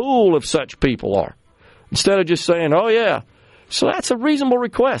the pool of such people are. Instead of just saying, oh, yeah. So that's a reasonable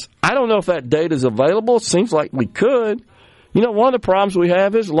request. I don't know if that data is available. It seems like we could. You know, one of the problems we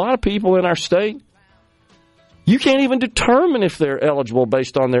have is a lot of people in our state, you can't even determine if they're eligible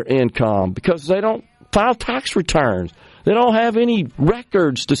based on their income because they don't file tax returns. They don't have any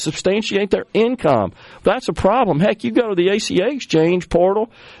records to substantiate their income. That's a problem. Heck, you go to the ACA exchange portal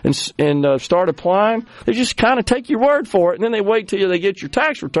and start applying. They just kind of take your word for it, and then they wait till they get your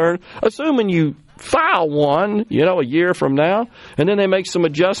tax return, assuming you file one, a year from now, and then they make some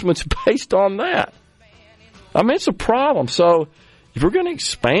adjustments based on that. I mean, it's a problem. So if we're going to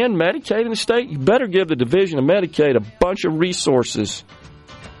expand Medicaid in the state, you better give the Division of Medicaid a bunch of resources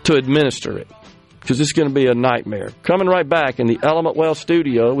to administer it, because it's going to be a nightmare. Coming right back in the Element Well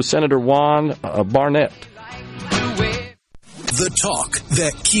studio with Senator Juan Barnett. The talk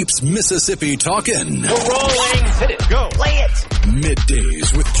that keeps Mississippi talking. We're rolling. Hit it. Go. Play it.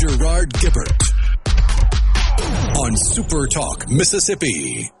 Middays with Gerard Gibert on SuperTalk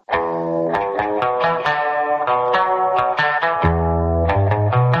Mississippi.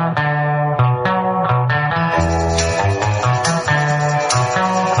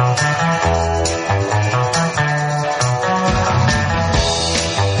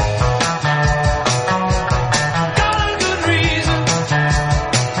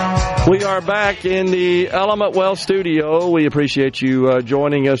 We are back in the Element Well studio. We appreciate you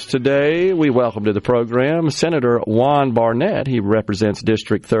joining us today. We welcome to the program Senator Juan Barnett. He represents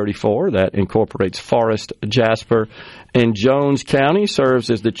District 34. That incorporates Forest, Jasper, and Jones County. Serves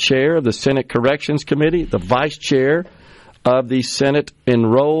as the chair of the Senate Corrections Committee, the vice chair of the Senate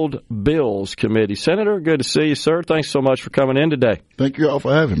Enrolled Bills Committee. Senator, good to see you, sir. Thanks so much for coming in today. Thank you all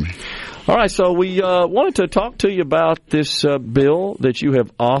for having me. All right, so we wanted to talk to you about this bill that you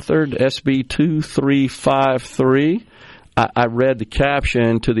have authored, SB 2353. I read the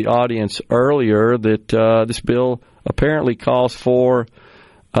caption to the audience earlier that this bill apparently calls for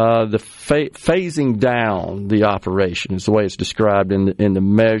the phasing down the operation, is the way it's described in the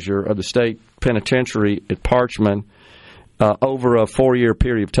measure of the state penitentiary at Parchman over a 4-year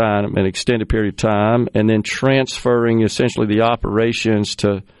period of time, an extended period of time, and then transferring essentially the operations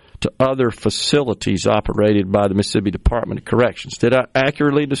to other facilities operated by the Mississippi Department of Corrections. Did I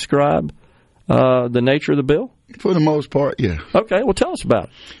accurately describe the nature of the bill? For the most part, yeah. Okay, well, tell us about it.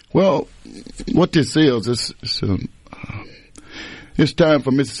 Well, what this is it's time for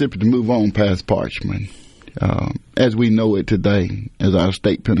Mississippi to move on past Parchman, as we know it today, as our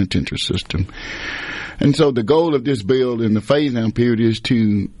state penitentiary system. And so the goal of this bill in the phase-down period is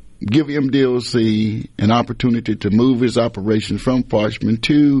to give MDLC an opportunity to move its operations from Parchman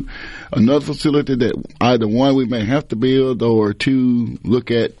to another facility that either one we may have to build, or two, look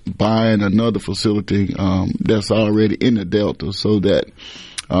at buying another facility that's already in the Delta, so that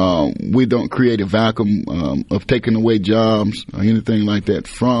we don't create a vacuum of taking away jobs or anything like that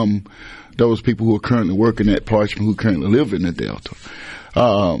from those people who are currently working at Parchman, who currently live in the Delta.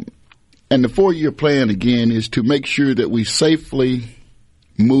 And the 4-year plan, again, is to make sure that we safely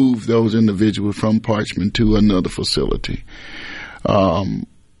move those individuals from Parchman to another facility. And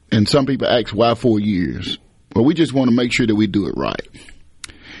some people ask, why 4 years? Well, we just want to make sure that we do it right.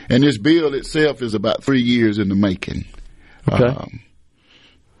 And this bill itself is about 3 years in the making. Okay.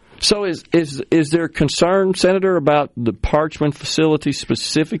 So is there concern, Senator, about the Parchman facility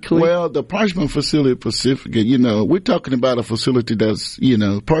specifically? Well, the Parchman facility specifically, we're talking about a facility that's,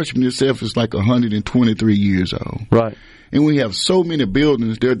 Parchman itself is like 123 years old. Right. And we have so many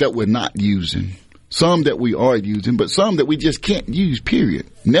buildings there that we're not using. Some that we are using, but some that we just can't use,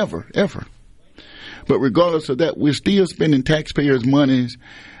 period. Never, ever. But regardless of that, we're still spending taxpayers' monies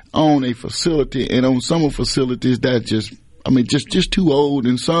on a facility and on some facilities that just too old,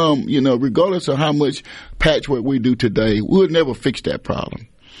 and some, regardless of how much patchwork we do today, we'll never fix that problem.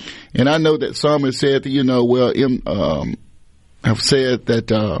 And I know that some have said that, have said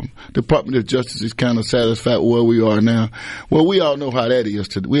that Department of Justice is kind of satisfied with where we are now. Well, we all know how that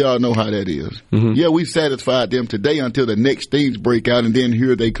is. We all know how that is. Mm-hmm. Yeah, we satisfied them today until the next things break out, and then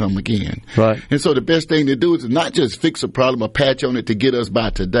here they come again. Right. And so the best thing to do is not just fix a problem or patch on it to get us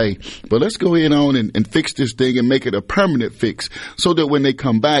by today, but let's go ahead on and fix this thing and make it a permanent fix so that when they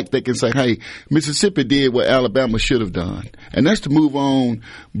come back, they can say, hey, Mississippi did what Alabama should have done. And that's to move on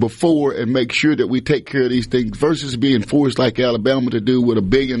before and make sure that we take care of these things versus being forced like Alabama to do with $1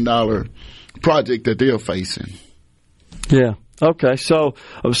 billion project that they're facing. Yeah. Okay. So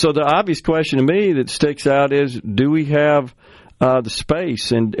the obvious question to me that sticks out is, do we have the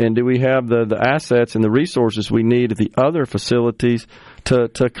space and do we have the assets and the resources we need at the other facilities to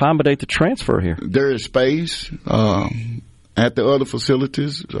accommodate the transfer here? There is space at the other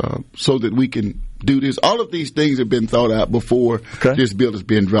facilities so that we can do this. All of these things have been thought out before this bill has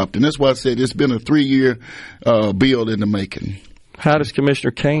been dropped. And that's why I said it's been a 3-year bill in the making. How does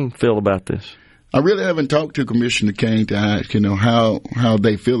Commissioner Kane feel about this? I really haven't talked to Commissioner Kane to ask, how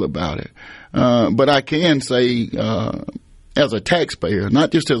they feel about it. But I can say, as a taxpayer,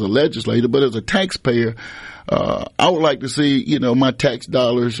 not just as a legislator, but as a taxpayer, I would like to see, my tax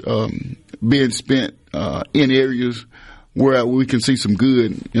dollars being spent in areas where we can see some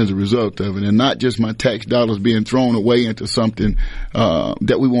good as a result of it, and not just my tax dollars being thrown away into something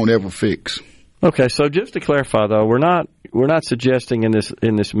that we won't ever fix. Okay, so just to clarify, though, we're not suggesting in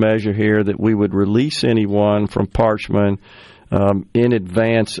this measure here that we would release anyone from Parchman in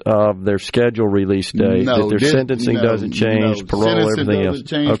advance of their scheduled release date. No, that their sentencing doesn't change, parole, everything else.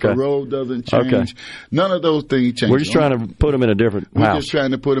 Change, parole doesn't change. Okay. None of those things change. We're just trying to put them in a different house. We're just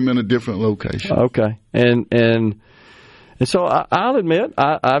trying to put them in a different location. Okay, and so I'll admit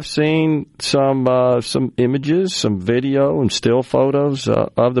I've seen some images, some video, and still photos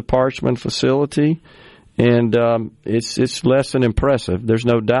of the Parchman facility, and it's less than impressive. There's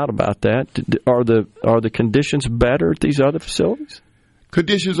no doubt about that. Are the conditions better at these other facilities?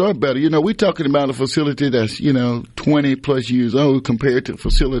 Conditions are better. We're talking about a facility that's 20 plus years old compared to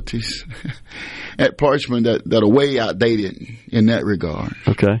facilities at Parchman that are way outdated in that regard.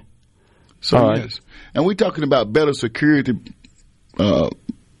 Okay. So all right. Yes. And we're talking about better security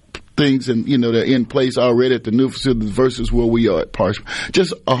things, and they're in place already at the new facilities versus where we are at Parchman.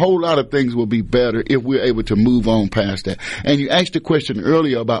 Just a whole lot of things will be better if we're able to move on past that. And you asked a question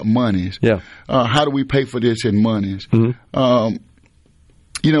earlier about monies. Yeah. How do we pay for this in monies? Mm-hmm.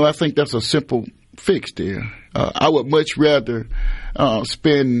 I think that's a simple fix there. I would much rather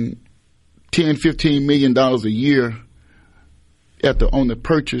spend $10-15 million a year on the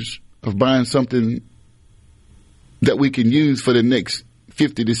purchase of buying something that we can use for the next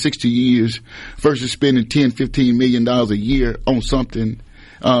 50 to 60 years versus spending $10-15 million a year on something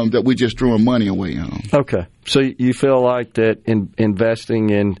that we're just throwing money away on. Okay. So you feel like that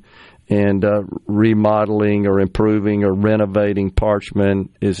investing in remodeling or improving or renovating Parchman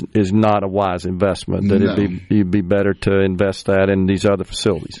is not a wise investment, that it'd be better to invest that in these other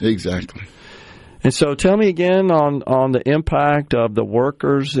facilities. Exactly. And so tell me again on the impact of the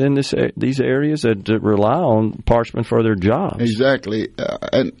workers in these areas that rely on Parchman for their jobs. Exactly.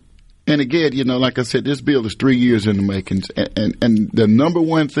 And again, like I said, this bill is 3 years in the making. And the number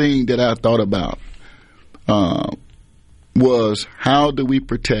one thing that I thought about was, how do we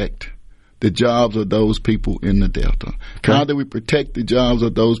protect the jobs of those people in the Delta? Okay. How do we protect the jobs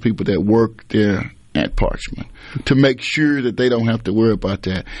of those people that work there at Parchman, to make sure that they don't have to worry about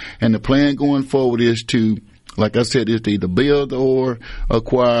that? And the plan going forward is to, like I said, is to either build or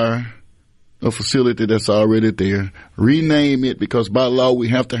acquire a facility that's already there, rename it, because by law we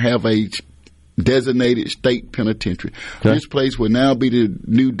have to have a designated state penitentiary. Okay. This place will now be the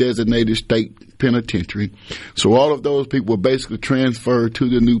new designated state penitentiary. So all of those people will basically transfer to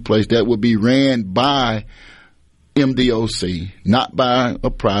the new place that will be ran by MDOC, not by a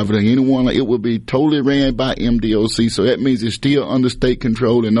private or anyone. It will be totally ran by MDOC. So that means it's still under state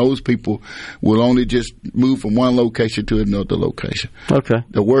control, and those people will only just move from one location to another location. Okay.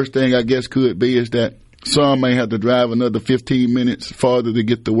 The worst thing I guess could be is that Some may have to drive another 15 minutes farther to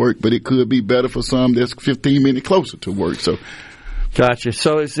get to work, but it could be better for some that's 15 minutes closer to work. So, gotcha.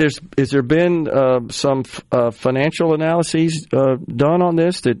 So, is there been some financial analyses done on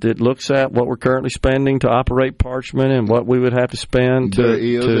this that looks at what we're currently spending to operate Parchman and what we would have to spend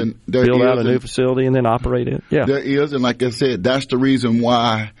to build out a new facility and then operate it? Yeah, there is, and like I said, that's the reason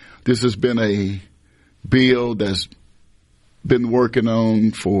why this has been a bill that's been working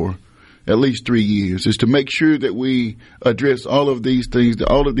on for at least 3 years, is to make sure that we address all of these things,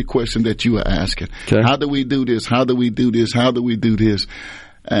 all of the questions that you are asking. Okay. How do we do this? How do we do this? How do we do this?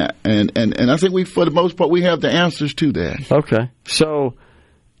 And I think for the most part, we have the answers to that. Okay. So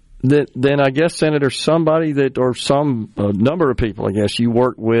then I guess, Senator, somebody or some number of people, I guess, you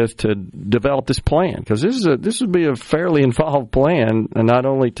work with to develop this plan, because this would be a fairly involved plan, and not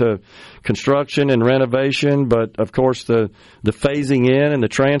only to construction and renovation, but of course the phasing in and the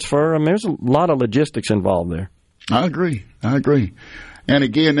transfer. I mean, there's a lot of logistics involved there. I agree. And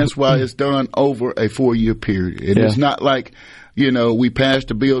again, that's why it's done over a 4-year period. It's not like, we passed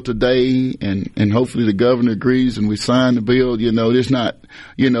the bill today and hopefully the governor agrees and we sign the bill. It's not,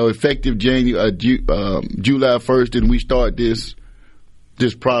 effective July 1st and we start this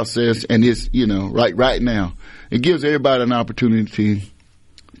process, and it's, right now. It gives everybody an opportunity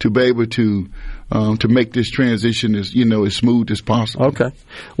to be able to make this transition as smooth as possible. Okay.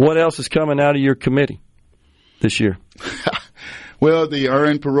 What else is coming out of your committee this year? Well, the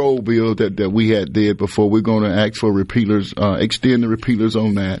earned parole bill that we did before, we're going to ask for repealers, extend the repealers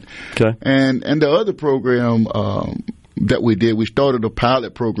on that. Okay. And the other program that we did, we started a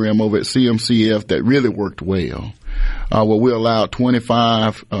pilot program over at CMCF that really worked well. Where we allowed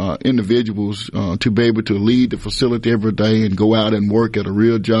 25 individuals to be able to lead the facility every day and go out and work at a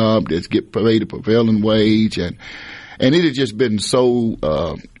real job that's get paid a prevailing wage, and it has just been so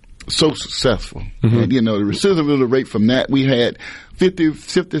successful. Mm-hmm. And, the recidivism rate from that, we had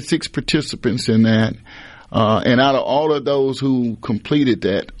 56 participants in that. And out of all of those who completed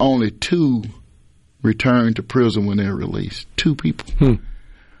that, only 2 returned to prison when they were released. 2 people.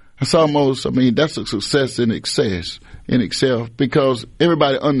 That's that's a success in itself, because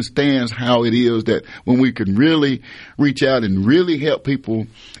everybody understands how it is that when we can really reach out and really help people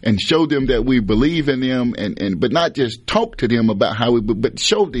and show them that we believe in them, but not just talk to them about but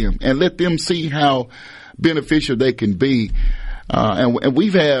show them and let them see how beneficial they can be. And we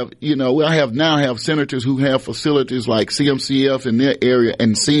have, I now have senators who have facilities like CMCF in their area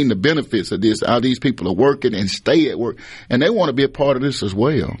and seeing the benefits of this, how these people are working and stay at work, and they want to be a part of this as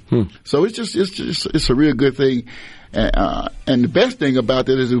well. So it's a real good thing. And the best thing about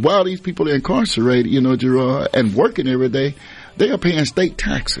that is while these people are incarcerated, Gerard, and working every day, they are paying state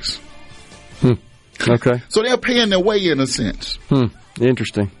taxes. Okay. So they're paying their way in a sense.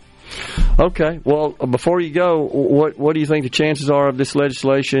 Interesting. Okay. Well, before you go, what do you think the chances are of this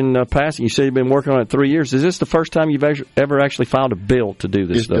legislation passing? You say you've been working on it 3 years. Is this the first time you've ever actually filed a bill to do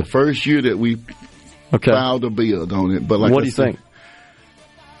this stuff? It's the first year that we filed a bill on it. But what do you think?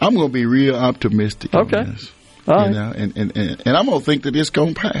 I'm going to be real optimistic on this. All right. And I'm going to think that it's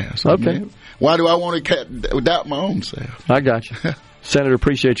going to pass. Okay. Why do I want to doubt my own self? I got you. Senator,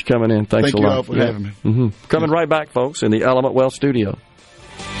 appreciate you coming in. Thanks a lot. Thank you all for having me. Mm-hmm. Coming right back, folks, in the Element Wealth studio.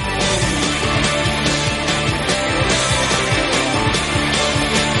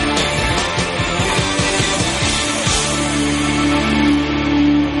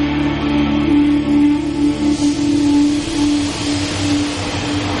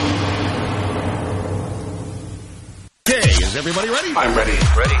 Everybody ready? I'm ready.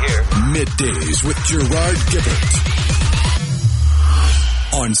 Ready here. Middays with Gerard Gibert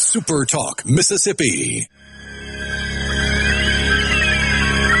on SuperTalk Mississippi.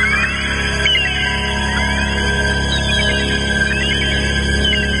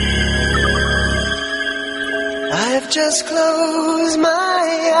 I've just closed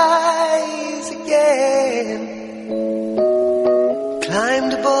my eyes again,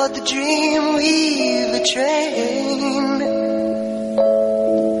 climbed aboard the Dreamweaver train,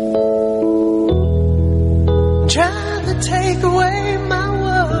 trying to take away my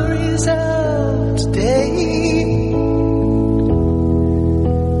worries of today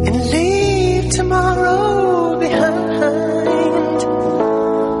and leave tomorrow behind.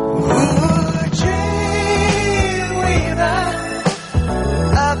 Would Dreamweaver,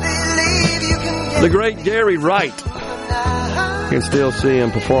 I believe you can get. The great Gary Wright. You can still see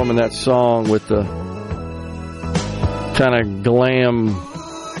him performing that song with the kind of glam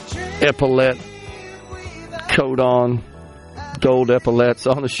epaulette coat on, gold epaulettes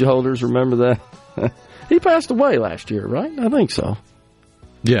on the shoulders. Remember that? He passed away last year, right? I think so.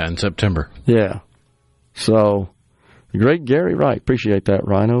 Yeah, in September. Yeah. So, the great Gary Wright. Appreciate that,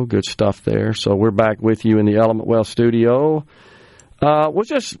 Rhino. Good stuff there. So, we're back with you in the Element Wealth studio. We're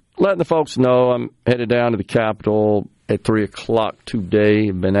just letting the folks know I'm headed down to the Capitol at 3 o'clock today.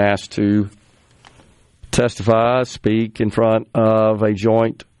 I've been asked to testify, speak in front of a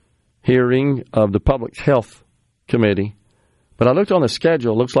joint hearing of the Public Health Committee. But I looked on the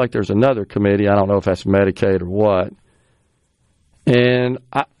schedule. It looks like there's another committee. I don't know if that's Medicaid or what. And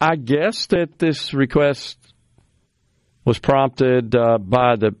I guess that this request was prompted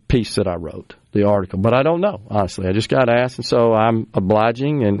by the piece that I wrote, the article. But I don't know, honestly. I just got asked, and so I'm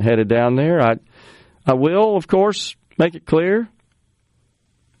obliging and headed down there. I will, of course, make it clear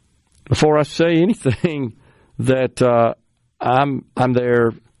before I say anything that I'm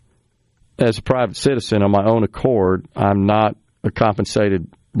there as a private citizen on my own accord. I'm not a compensated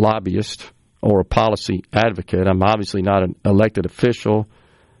lobbyist or a policy advocate. I'm obviously not an elected official.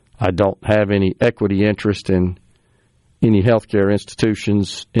 I don't have any equity interest in any healthcare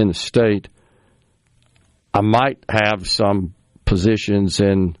institutions in the state. I might have some positions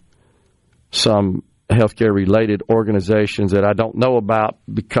in some healthcare-related organizations that I don't know about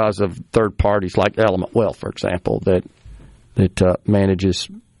because of third parties like Element Wealth, for example, that manages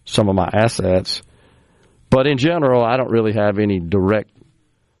some of my assets. But in general, I don't really have any direct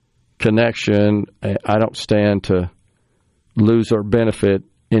connection. I don't stand to lose or benefit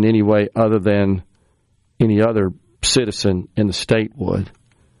in any way other than any other citizen in the state would.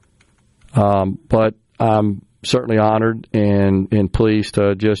 But I'm certainly honored and pleased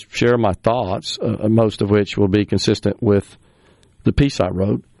to just share my thoughts, most of which will be consistent with the piece I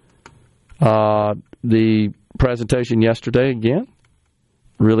wrote. The presentation yesterday, again,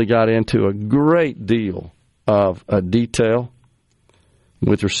 really got into a great deal of detail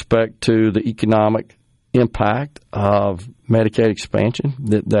with respect to the economic impact of Medicaid expansion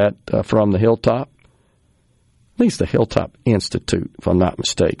that from the Hilltop. I think it's the Hilltop Institute, if I'm not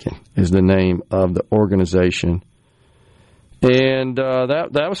mistaken, is the name of the organization. And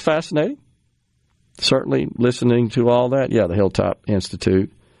that was fascinating. Certainly listening to all that. Yeah, the Hilltop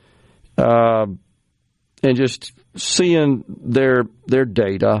Institute. And just seeing their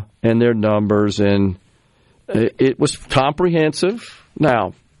data and their numbers, and it was comprehensive.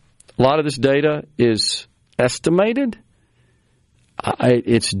 Now, a lot of this data is estimated.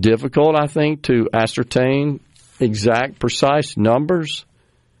 It's difficult, I think, to ascertain exact, precise numbers,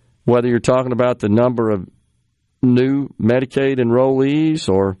 whether you're talking about the number of new Medicaid enrollees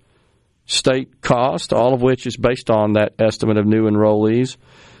or state cost, all of which is based on that estimate of new enrollees.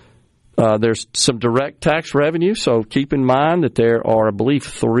 There's some direct tax revenue, so keep in mind that there are, I believe,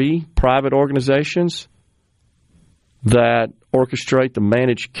 3 private organizations that orchestrate the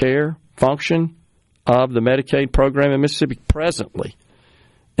managed care function of the Medicaid program in Mississippi presently.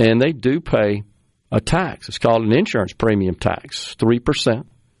 And they do pay a tax. It's called an insurance premium tax, 3%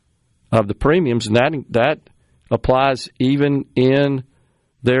 of the premiums, and that applies even in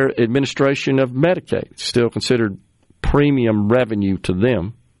their administration of Medicaid. It's still considered premium revenue to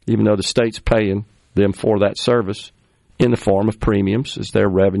them, even though the state's paying them for that service in the form of premiums as their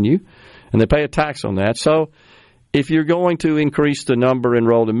revenue, and they pay a tax on that. So if you're going to increase the number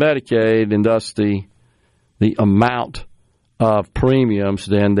enrolled in Medicaid and thus the amount of premiums,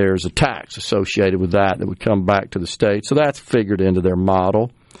 then there's a tax associated with that would come back to the state. So that's figured into their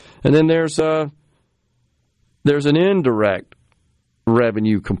model. And then there's an indirect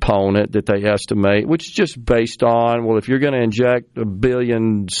revenue component that they estimate, which is just based on, well, if you're going to inject $1.6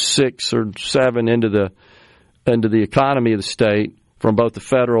 billion or $1.7 billion into the economy of the state from both the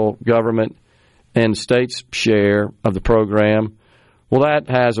federal government and the state's share of the program, well, that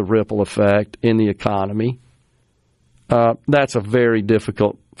has a ripple effect in the economy. That's a very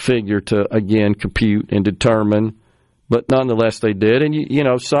difficult figure to, again, compute and determine, but nonetheless they did. And, you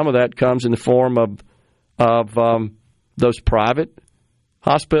know, some of that comes in the form of those private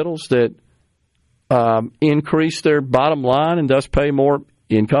hospitals that increase their bottom line and thus pay more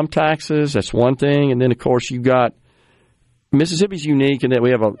income taxes. That's one thing. And then, of course, you've got Mississippi's unique in that we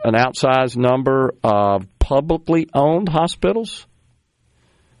have an outsized number of publicly owned hospitals.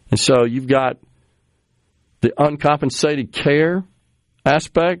 And so you've got the uncompensated care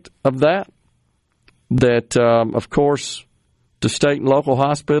aspect of that, of course, the state and local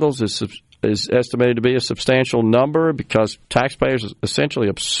hospitals is estimated to be a substantial number because taxpayers are essentially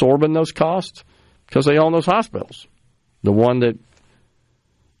absorbing those costs because they own those hospitals. The one that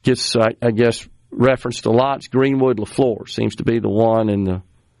gets, I guess, referenced a lot is Greenwood LaFleur. Seems to be the one in the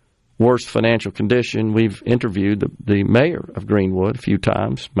worst financial condition. We've interviewed the mayor of Greenwood a few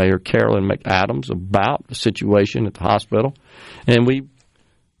times, Mayor Carolyn McAdams, about the situation at the hospital. And we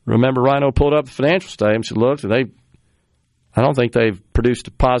remember Rhino pulled up the financial statements and looked, and I don't think they've produced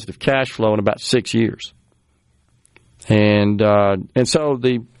a positive cash flow in about 6 years. And so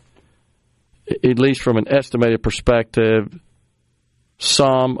at least from an estimated perspective,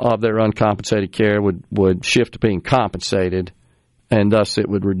 some of their uncompensated care would shift to being compensated, and thus it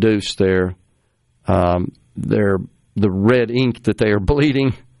would reduce the red ink that they are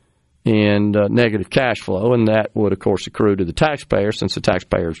bleeding and negative cash flow, and that would, of course, accrue to the taxpayer since the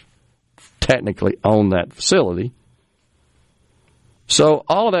taxpayers technically own that facility. So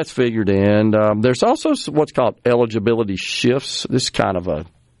all of that's figured in. There's also what's called eligibility shifts. This is kind of a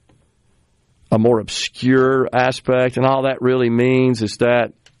more obscure aspect, and all that really means is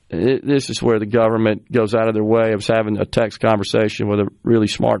that this is where the government goes out of their way. I was having a text conversation with a really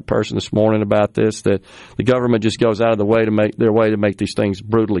smart person this morning about this, that the government just goes out of the way to make these things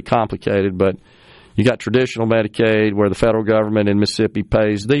brutally complicated. But you got traditional Medicaid, where the federal government in Mississippi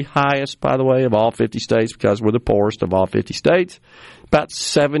pays the highest, by the way, of all 50 states, because we're the poorest of all 50 states. About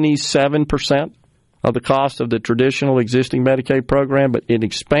 77% of the cost of the traditional existing Medicaid program, but in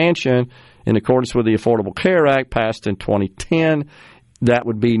expansion, in accordance with the Affordable Care Act passed in 2010, that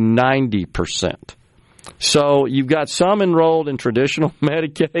would be 90%. So you've got some enrolled in traditional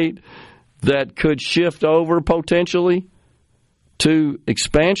Medicaid that could shift over potentially to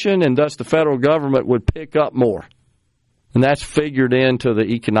expansion, and thus the federal government would pick up more. And that's figured into the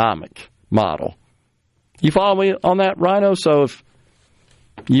economic model. You follow me on that, Rhino? So if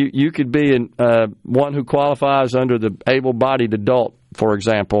you could be one who qualifies under the able-bodied adult, for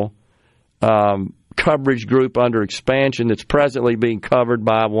example, coverage group under expansion that's presently being covered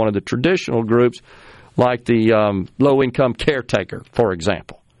by one of the traditional groups, like the low-income caretaker, for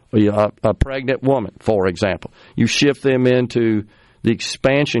example, or a pregnant woman, for example. You shift them into the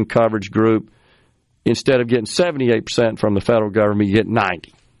expansion coverage group. Instead of getting 78% from the federal government, you get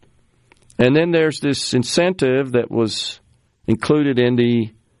 90%. And then there's this incentive that was included in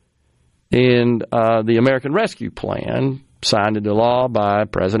the American Rescue Plan, signed into law by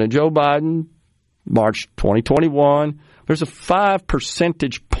President Joe Biden, March 2021. There's a 5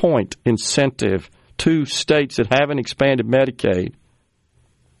 percentage point incentive to states that haven't expanded Medicaid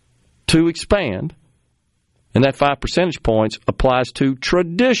to expand, and that 5 percentage points applies to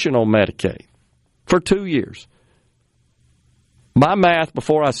traditional Medicaid for 2 years. My math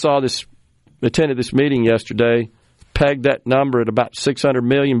before I attended this meeting yesterday pegged that number at about $600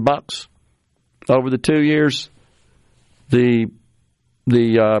 million over the 2 years. The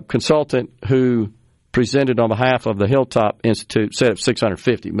consultant who presented on behalf of the Hilltop Institute said it's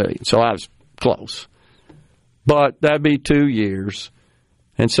 $650 million, so I was close. But that'd be 2 years.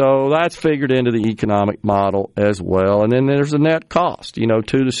 And so that's figured into the economic model as well. And then there's the net cost, to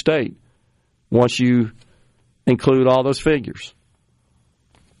the state once you include all those figures.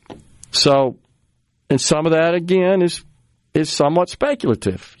 So, and some of that, again, is somewhat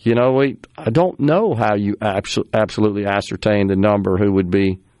speculative. I don't know how you absolutely ascertain the number who would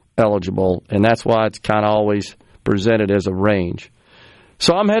be eligible, and that's why it's kind of always presented as a range.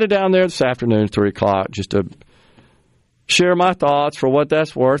 So I'm headed down there this afternoon at 3 o'clock just to share my thoughts for what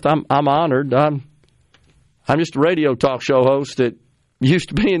that's worth. I'm honored. I'm just a radio talk show host that used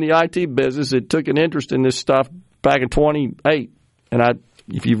to be in the IT business. That took an interest in this stuff back in 28, and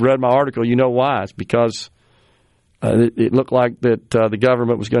if you've read my article, you know why. It's because it looked like that the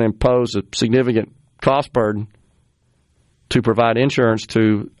government was going to impose a significant cost burden to provide insurance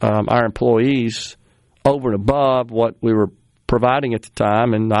to our employees over and above what we were providing at the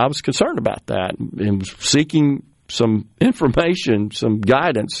time, and I was concerned about that and was seeking some information, some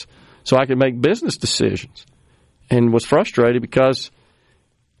guidance, so I could make business decisions, and was frustrated because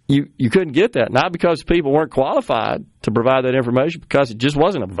you couldn't get that, not because people weren't qualified to provide that information, because it just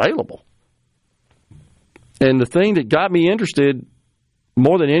wasn't available. And the thing that got me interested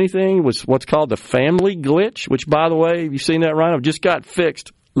more than anything was what's called the family glitch, which, by the way, have you seen that, Ryan? Just got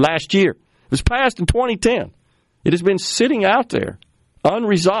fixed last year. It was passed in 2010. It has been sitting out there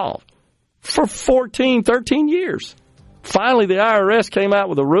unresolved for 13 years. Finally, the IRS came out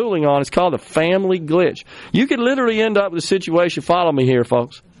with a ruling on it. It's called the family glitch. You could literally end up with a situation, follow me here,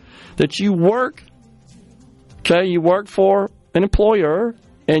 folks, that you work for an employer,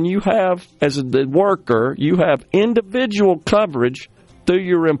 and you have, as a worker, you have individual coverage through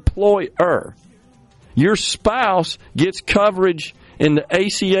your employer. Your spouse gets coverage in the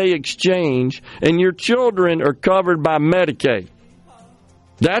ACA exchange, and your children are covered by Medicaid.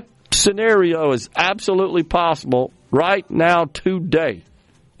 That scenario is absolutely possible right now, today,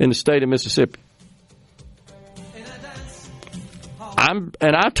 in the state of Mississippi.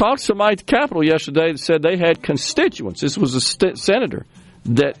 I talked to somebody at the Capitol yesterday that said they had constituents. This was a senator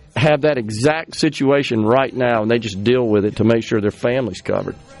that have that exact situation right now, and they just deal with it to make sure their family's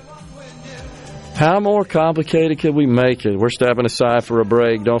covered. How more complicated could we make it? We're stepping aside for a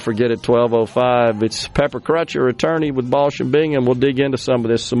break. Don't forget at 12:05, it's Pepper Crutcher, attorney with Balch and Bingham. We'll dig into some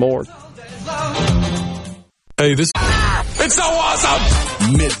of this some more. Hey, it's so awesome!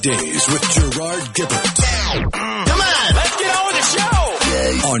 Middays with Gerard Gibert. Come on, let's get on with the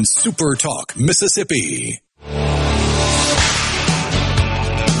show! On SuperTalk Mississippi.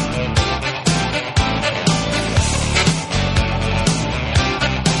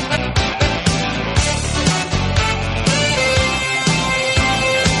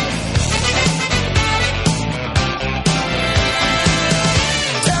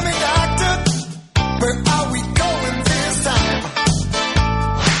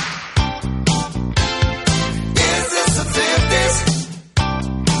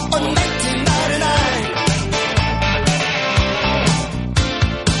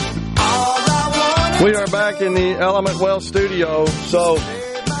 We are back in the Element Wealth studio. So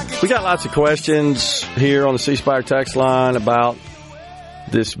we got lots of questions here on the C Spire text line about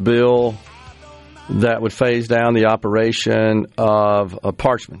this bill that would phase down the operation of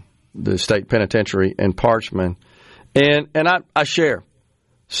Parchman, the state penitentiary in Parchman. And I share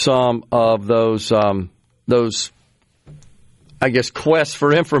some of those I guess quests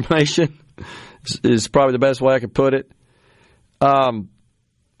for information is probably the best way I could put it.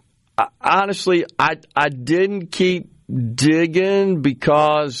 Honestly, I didn't keep digging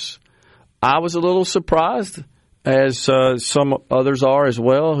because I was a little surprised, as some others are as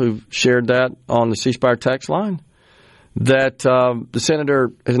well who've shared that on the C Spire text line, that the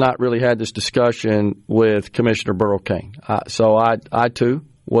senator has not really had this discussion with Commissioner Burl Cain. So I too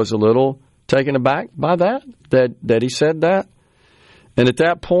was a little taken aback by that he said that. And at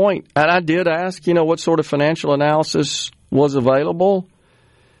that point, and I did ask, what sort of financial analysis was available.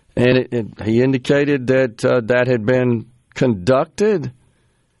 And he indicated that that had been conducted.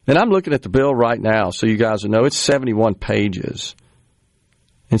 And I'm looking at the bill right now, so you guys will know it's 71 pages.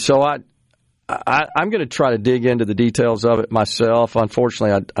 And so I'm going to try to dig into the details of it myself.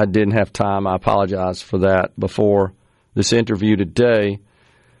 Unfortunately, I didn't have time. I apologize for that before this interview today.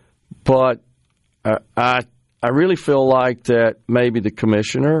 But I really feel like that maybe the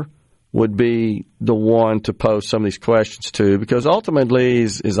commissioner would be the one to pose some of these questions to, because ultimately,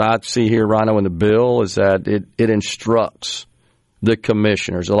 as I see here, Rhino, in the bill, is that it instructs the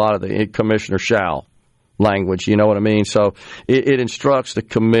commissioners, a lot of the commissioner shall language, you know what I mean? So it instructs the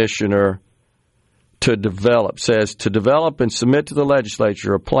commissioner says to develop and submit to the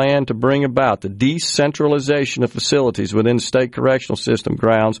legislature a plan to bring about the decentralization of facilities within the state correctional system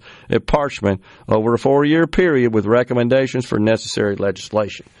grounds at Parchman over a 4-year period with recommendations for necessary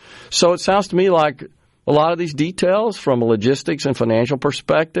legislation. So it sounds to me like a lot of these details from a logistics and financial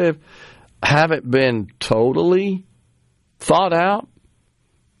perspective haven't been totally thought out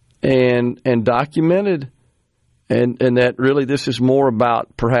and documented, and that really this is more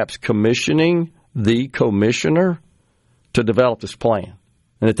about perhaps commissioning the commissioner to develop this plan.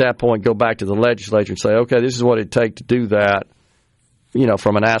 And at that point, go back to the legislature and say, okay, this is what it'd take to do that,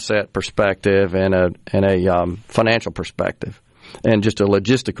 from an asset perspective and a financial perspective and just a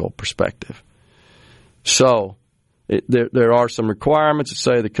logistical perspective. So there are some requirements that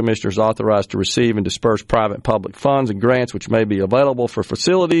say the commissioner is authorized to receive and disperse private and public funds and grants which may be available for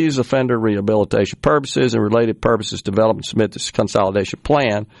facilities, offender rehabilitation purposes, and related purposes, develop and submit this consolidation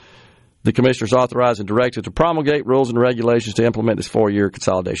plan. The commissioner is authorized and directed to promulgate rules and regulations to implement this 4-year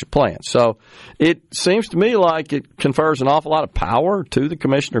consolidation plan. So it seems to me like it confers an awful lot of power to the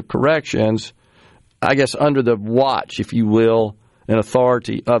commissioner of corrections, I guess under the watch, if you will, and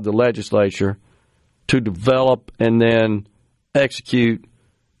authority of the legislature to develop and then execute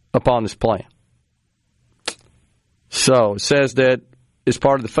upon this plan. So it says that as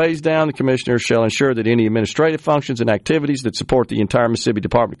part of the phase down, the commissioner shall ensure that any administrative functions and activities that support the entire Mississippi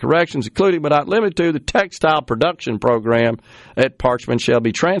Department of Corrections, including but not limited to the textile production program at Parchman, shall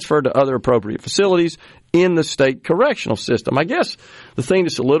be transferred to other appropriate facilities in the state correctional system. I guess the thing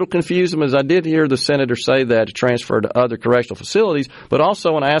that's a little confusing is I did hear the senator say that to transfer to other correctional facilities, but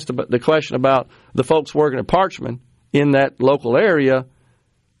also when I asked about the question about the folks working at Parchman in that local area,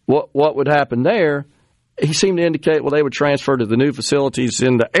 what would happen there, he seemed to indicate, well, they would transfer to the new facilities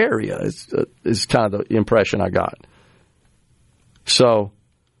in the area is kind of the impression I got. So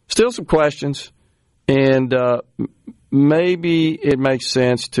still some questions, and maybe it makes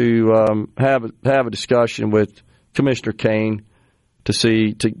sense to have a discussion with Commissioner Cain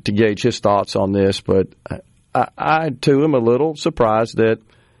to gauge his thoughts on this. But I too am a little surprised that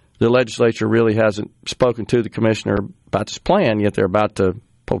the legislature really hasn't spoken to the commissioner about this plan, yet they're about to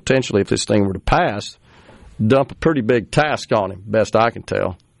potentially, if this thing were to pass, dump a pretty big task on him, best I can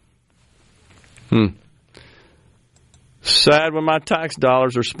tell. Sad when my tax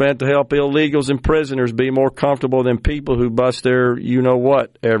dollars are spent to help illegals and prisoners be more comfortable than people who bust their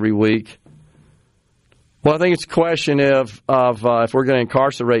you-know-what every week. Well, I think it's a question of if we're going to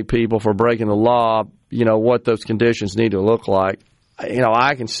incarcerate people for breaking the law, what those conditions need to look like.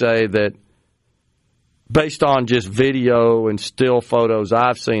 I can say that based on just video and still photos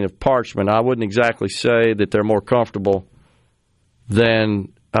I've seen of Parchman, I wouldn't exactly say that they're more comfortable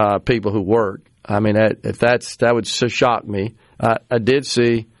than people who work. I mean, that would shock me. I did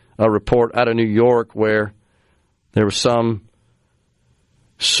see a report out of New York where there was some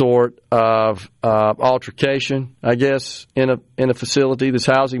sort of altercation, I guess, in a facility that's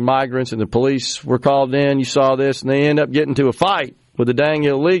housing migrants, and the police were called in. You saw this, and they end up getting into a fight with the dang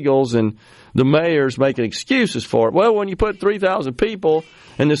illegals, and the mayor's making excuses for it. Well, when you put 3,000 people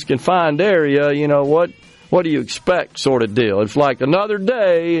in this confined area, what do you expect sort of deal? It's like another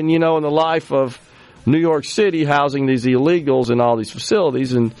day, and in the life of New York City housing these illegals in all these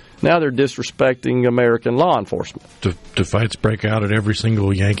facilities, and now they're disrespecting American law enforcement. Do fights break out at every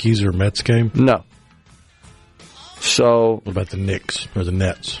single Yankees or Mets game? No. So, what about the Knicks or the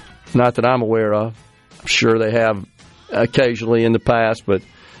Nets? Not that I'm aware of. I'm sure they have occasionally in the past, but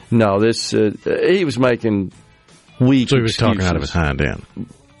no, he was making weak So he was excuses. talking out of his hind end.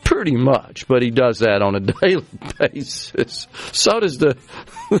 Pretty much, but he does that on a daily basis. So does the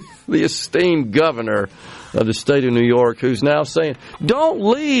esteemed governor of the state of New York, who's now saying, don't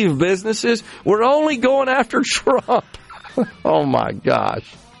leave, businesses. We're only going after Trump. Oh, my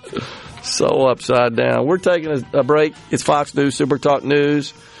gosh. So upside down. We're taking a break. It's Fox News, Super Talk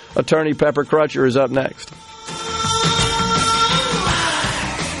News. Attorney Pepper Crutcher is up next.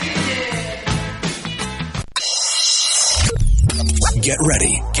 Get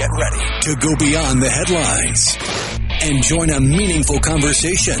ready to go beyond the headlines and join a meaningful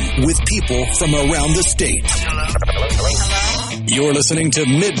conversation with people from around the state. Hello? You're listening to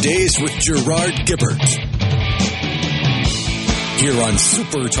Middays with Gerard Gibert here on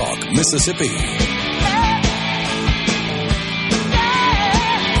SuperTalk Mississippi.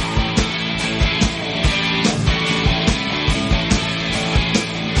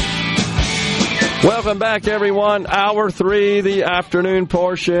 Welcome back, everyone. Hour 3, the afternoon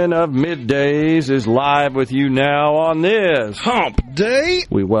portion of Middays, is live with you now on this Hump Day.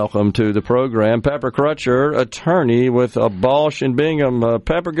 We welcome to the program Pepper Crutcher, attorney with Balsh and Bingham.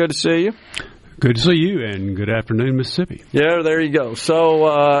 Pepper, good to see you. Good to see you, and good afternoon, Mississippi. Yeah, there you go. So,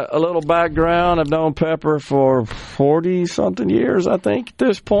 a little background. I've known Pepper for 40-something years, I think, at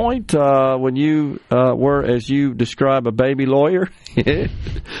this point. When you were, as you describe, a baby lawyer,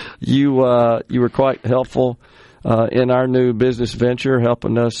 you were quite helpful in our new business venture,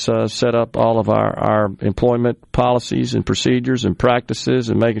 helping us set up all of our employment policies and procedures and practices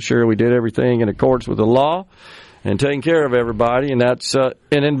and making sure we did everything in accordance with the law and taking care of everybody. And that's an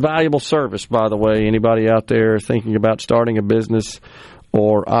invaluable service, by the way. Anybody out there thinking about starting a business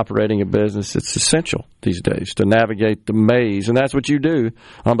or operating a business, it's essential these days to navigate the maze. And that's what you do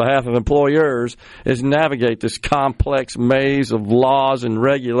on behalf of employers, is navigate this complex maze of laws and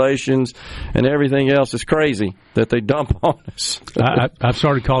regulations and everything else is crazy that they dump on us. I've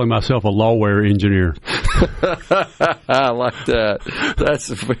started calling myself a lawware engineer. I like that. That's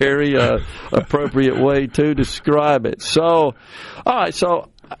a very appropriate way to describe it. So, all right, so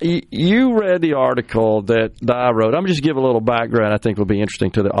you read the article that I wrote. I'm going to just give a little background I think will be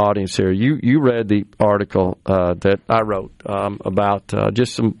interesting to the audience here. You read the article that I wrote about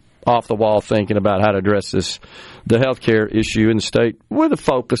just some off-the-wall thinking about how to address the health care issue in the state with a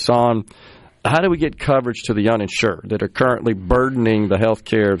focus on how do we get coverage to the uninsured that are currently burdening the health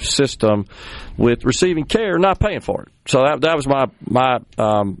care system with receiving care and not paying for it. So that was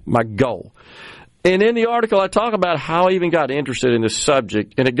my goal. And in the article, I talk about how I even got interested in this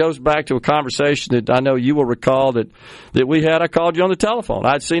subject, and it goes back to a conversation that I know you will recall that we had. I called you on the telephone.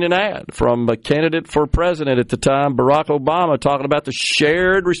 I'd seen an ad from a candidate for president at the time, Barack Obama, talking about the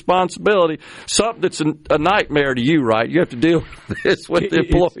shared responsibility, something that's a nightmare to you, right? You have to deal with this with the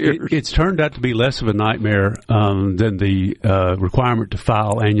employers. It's turned out to be less of a nightmare than the requirement to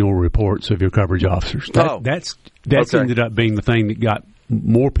file annual reports of your coverage officers. That's okay. Ended up being the thing that got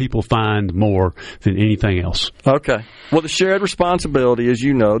more people find more than anything else. Okay. Well, the shared responsibility, as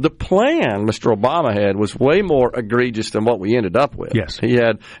you know, the plan Mr. Obama had was way more egregious than what we ended up with. Yes. He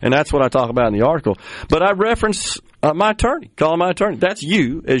had, and that's what I talk about in the article. But I reference my attorney, calling my attorney. That's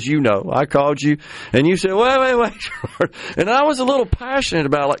you, as you know. I called you, and you said, wait. And I was a little passionate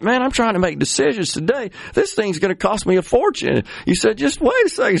about, like, man, I'm trying to make decisions today. This thing's going to cost me a fortune. You said, just wait a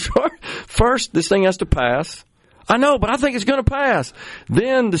second. First, this thing has to pass. I know, but I think it's going to pass.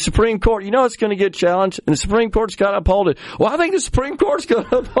 Then the Supreme Court, it's going to get challenged, and the Supreme Court's got to uphold it. Well, I think the Supreme Court's going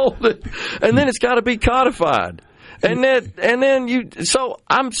to uphold it, and then it's got to be codified. So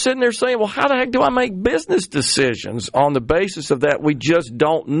I'm sitting there saying, well, how the heck do I make business decisions on the basis of that? We just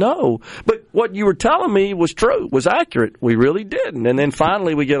don't know. But what you were telling me was true, was accurate. We really didn't. And then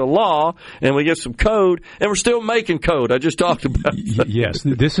finally we get a law and we get some code, and we're still making code. I just talked about that. Yes,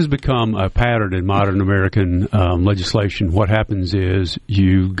 this has become a pattern in modern American legislation. What happens is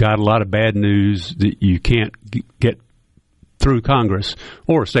you got a lot of bad news that you can't get through Congress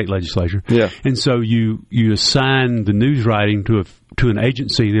or state legislature. Yeah. And so you assign the news writing to an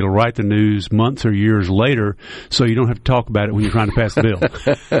agency that'll write the news months or years later, so you don't have to talk about it when you're trying to pass the bill.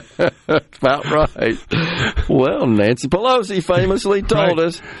 About right. Well, Nancy Pelosi famously told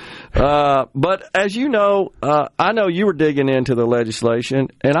us. But as you know, I know you were digging into the legislation,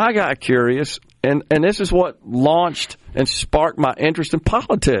 and I got curious, and this is what launched and sparked my interest in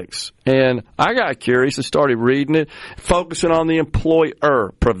politics. And I got curious and started reading it, focusing on the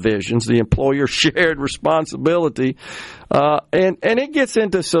employer provisions, the employer shared responsibility. And it gets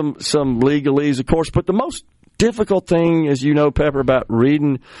into some legalese, of course, but the most difficult thing, as you know, Pepper, about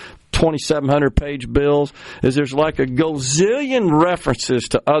reading 2,700-page bills is there's like a gazillion references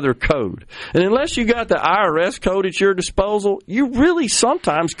to other code. And unless you got the IRS code at your disposal, you really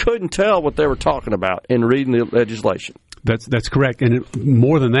sometimes couldn't tell what they were talking about in reading the legislation. That's correct. And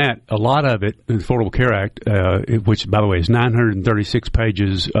more than that, a lot of it, the Affordable Care Act, which, by the way, is 936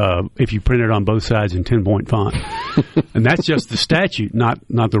 pages if you print it on both sides in 10-point font. And that's just the statute, not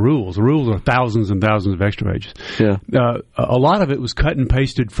the rules. The rules are thousands and thousands of extra pages. Yeah. A lot of it was cut and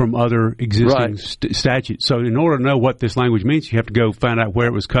pasted from other existing statutes. So in order to know what this language means, you have to go find out where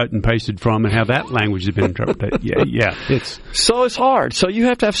it was cut and pasted from and how that language has been interpreted. So it's hard. So you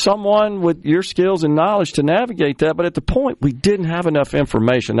have to have someone with your skills and knowledge to navigate that. But at the point, we didn't have enough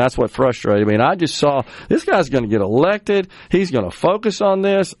information. That's what frustrated me. And I just saw this guy's going to get elected. He's going to focus on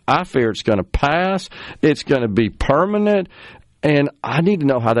this. I fear it's going to pass. It's going to be permanent. And I need to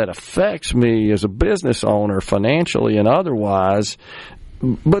know how that affects me as a business owner, financially and otherwise.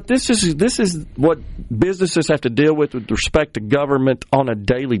 But this is what businesses have to deal with respect to government on a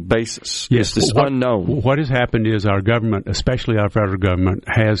daily basis. Yes, it's unknown. What has happened is our government, especially our federal government,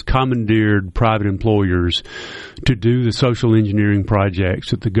 has commandeered private employers to do the social engineering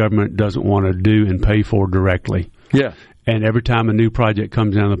projects that the government doesn't want to do and pay for directly. Yeah. And every time a new project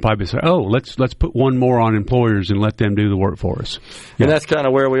comes down the pipe, they say, let's put one more on employers and let them do the work for us. Yeah. And that's kind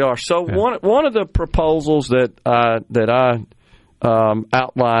of where we are. So one of the proposals that I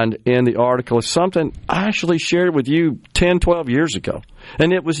outlined in the article is something I actually shared with you 10, 12 years ago.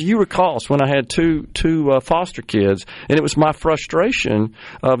 And it was, you recall, when I had two foster kids, and it was my frustration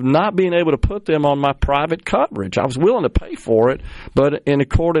of not being able to put them on my private coverage. I was willing to pay for it, but in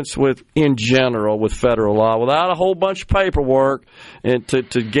accordance with, in general, with federal law, without a whole bunch of paperwork and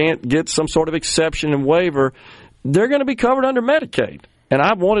to get some sort of exception and waiver, they're going to be covered under Medicaid. And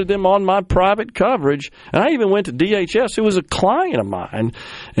I wanted them on my private coverage, and I even went to DHS, who was a client of mine,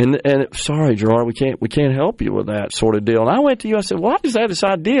 and sorry, Gerard, we can't help you with that sort of deal. And I went to you, I said, well, I just had this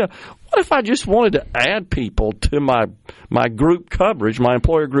idea. What if I just wanted to add people to my group coverage, my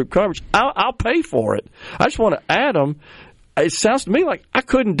employer group coverage? I'll pay for it. I just want to add them. It sounds to me like I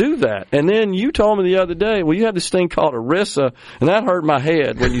couldn't do that. And then you told me the other day, well, you have this thing called ERISA, and that hurt my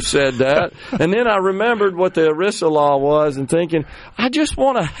head when you said that. And then I remembered what the ERISA law was and thinking, I just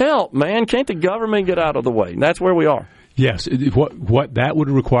want to help, man. Can't the government get out of the way? And that's where we are. Yes. What that would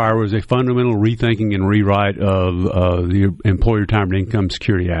require was a fundamental rethinking and rewrite of the Employer Retirement Income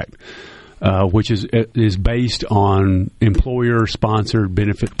Security Act. Which is based on employer-sponsored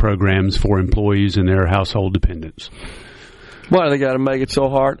benefit programs for employees and their household dependents. Why they got to make it so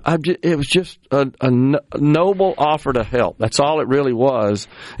hard? It was just a noble offer to help. That's all it really was.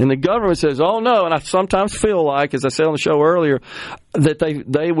 And the government says, oh, no. And I sometimes feel like, as I said on the show earlier, that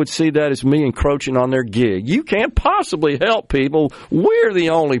they would see that as me encroaching on their gig. You can't possibly help people. We're the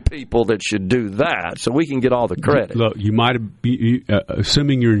only people that should do that, so we can get all the credit. Look, you might have,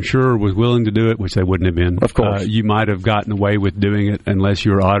 assuming your insurer was willing to do it, which they wouldn't have been. Of course. You might have gotten away with doing it unless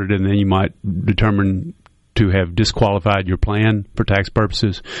you were audited, and then you might determine to have disqualified your plan for tax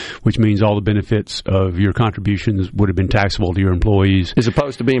purposes, which means all the benefits of your contributions would have been taxable to your employees. As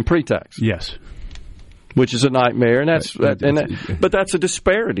opposed to being pre-tax. Yes. Which is a nightmare, and but that's a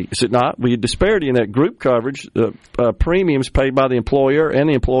disparity, is it not? We have disparity in that group coverage, premiums paid by the employer and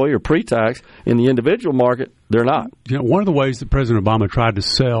the employee are pre-tax. In the individual market, they're not. You know, one of the ways that President Obama tried to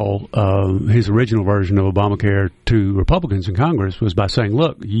sell his original version of Obamacare to Republicans in Congress was by saying,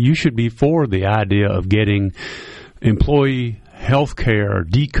 look, you should be for the idea of getting employee health care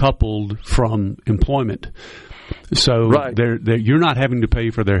decoupled from employment. So you're not having to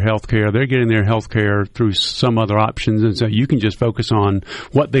pay for their health care. They're getting their health care through some other options, and so you can just focus on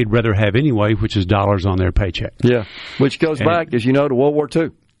what they'd rather have anyway, which is dollars on their paycheck. Yeah, which goes back, as you know, to World War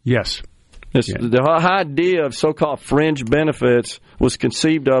II. Yes. The idea of so-called fringe benefits was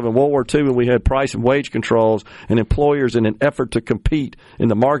conceived of in World War II when we had price and wage controls, and employers, in an effort to compete in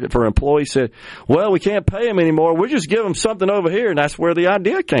the market for employees, said, well, we can't pay them anymore. We'll just give them something over here, and that's where the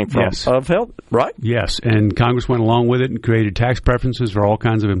idea came from of health, right? Yes, and Congress went along with it and created tax preferences for all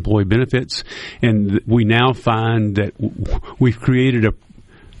kinds of employee benefits, and we now find that we've created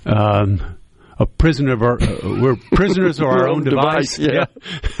we're prisoners of our own device. Yeah.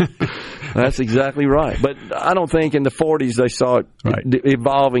 That's exactly right. But I don't think in the 40s they saw it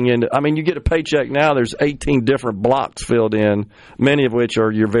evolving into, I mean, you get a paycheck now, there's 18 different blocks filled in, many of which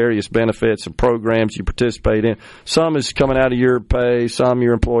are your various benefits and programs you participate in. Some is coming out of your pay, some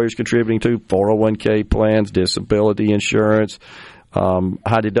your employer's contributing to, 401k plans, disability insurance,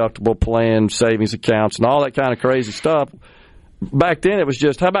 high deductible plans, savings accounts, and all that kind of crazy stuff. Back then, it was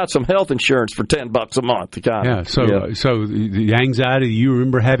just, how about some health insurance for $10 a month? So the anxiety you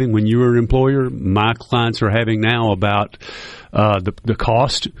remember having when you were an employer, my clients are having now about the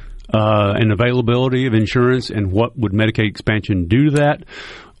cost and availability of insurance and what would Medicaid expansion do to that.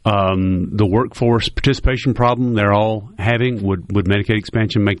 The workforce participation problem they're all having, would Medicaid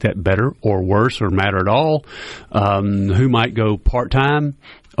expansion make that better or worse or matter at all? Who might go part-time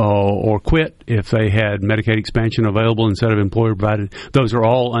or quit if they had Medicaid expansion available instead of employer provided? Those are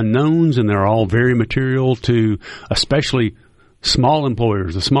all unknowns, and they're all very material to especially small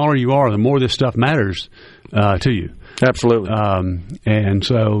employers. The smaller you are, the more this stuff matters to you. Absolutely. And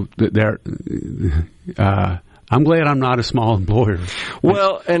so I'm glad I'm not a small employer.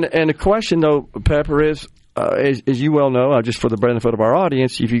 Well, and the question, though, Pepper, is, as you well know, just for the benefit of our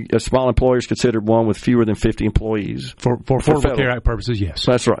audience, a small employer is considered one with fewer than 50 employees. For Affordable Care Act purposes, yes.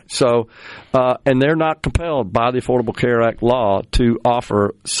 That's right. So, and they're not compelled by the Affordable Care Act law to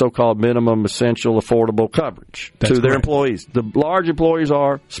offer so-called minimum essential affordable coverage to their employees. The large employers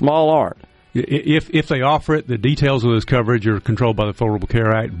are, small aren't. If they offer it, the details of this coverage are controlled by the Affordable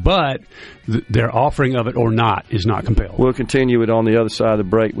Care Act, but their offering of it or not is not compelled. We'll continue it on the other side of the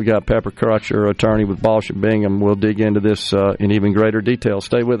break. We got Pepper Crutcher, attorney with Balch and Bingham. We'll dig into this in even greater detail.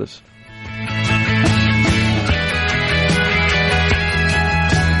 Stay with us.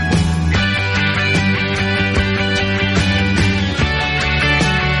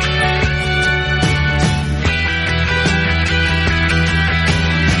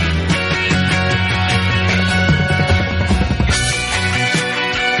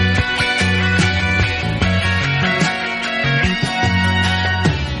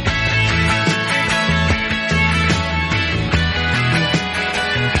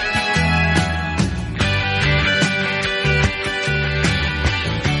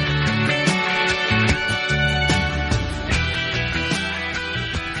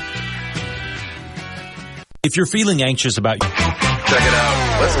 If you're feeling anxious about... Check it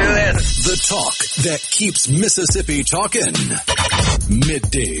out. Let's do this. The talk that keeps Mississippi talking.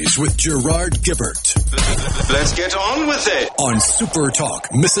 Middays with Gerard Gibert. Let's get on with it. On SuperTalk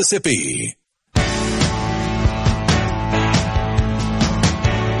Mississippi.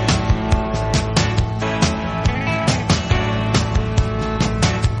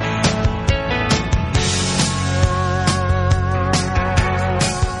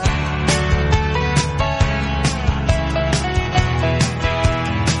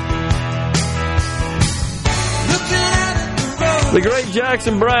 The great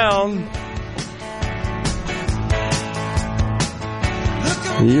Jackson Brown.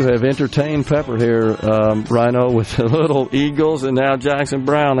 You have entertained Pepper here, Rhino, with the little Eagles, and now Jackson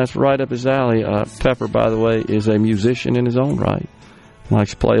Brown. That's right up his alley. Pepper, by the way, is a musician in his own right.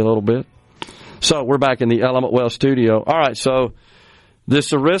 Likes to play a little bit. So we're back in the Element Well studio. All right, so this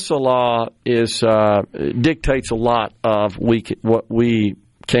ERISA law dictates a lot of what we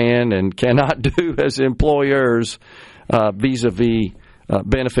can and cannot do as employers vis-a-vis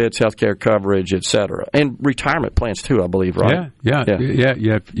benefits, health care coverage, et cetera, and retirement plans too, I believe, right? Yeah.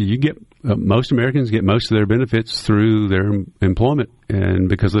 You get most Americans get most of their benefits through their employment, and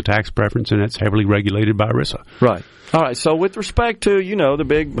because of the tax preference, and that's heavily regulated by ERISA. Right. All right. So with respect to, the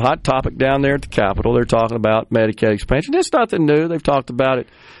big hot topic down there at the Capitol, they're talking about Medicaid expansion. It's nothing new. They've talked about it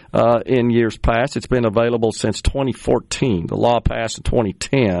in years past. It's been available since 2014. The law passed in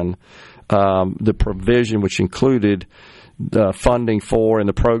 2010. The provision which included the funding for and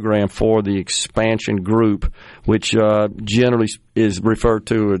the program for the expansion group, which generally is referred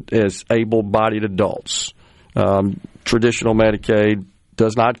to as able-bodied adults. Traditional Medicaid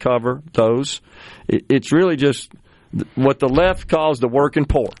does not cover those. It's really just what the left calls the working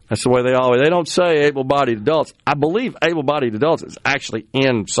poor. That's the way they don't say able-bodied adults. I believe able-bodied adults is actually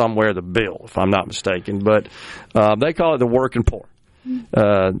in somewhere the bill, if I'm not mistaken, but they call it the working poor.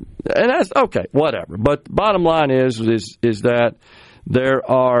 And that's okay, whatever. But bottom line is that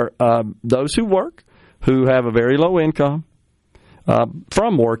there are those who work who have a very low income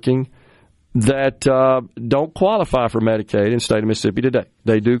from working that don't qualify for Medicaid in the state of Mississippi today.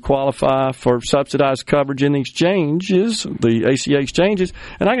 They do qualify for subsidized coverage in the exchanges, the ACA exchanges.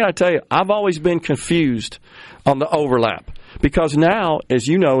 And I got to tell you, I've always been confused on the overlap because now, as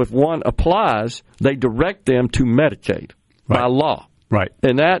you know, if one applies, they direct them to Medicaid by law. Right.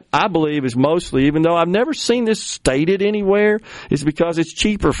 And that, I believe, is mostly, even though I've never seen this stated anywhere, is because it's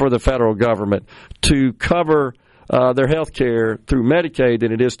cheaper for the federal government to cover their health care through Medicaid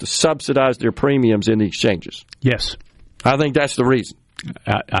than it is to subsidize their premiums in the exchanges. Yes. I think that's the reason.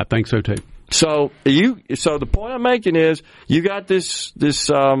 I think so, too. So the point I'm making is you got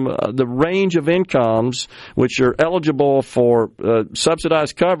the range of incomes which are eligible for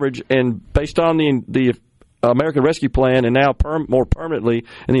subsidized coverage, and based on the American Rescue Plan, and now more permanently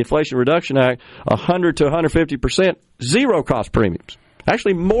in the Inflation Reduction Act, 100 to 150% zero cost premiums.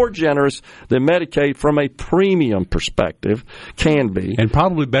 Actually more generous than Medicaid from a premium perspective can be. And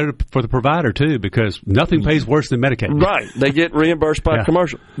probably better for the provider, too, because nothing pays worse than Medicaid. Right. They get reimbursed by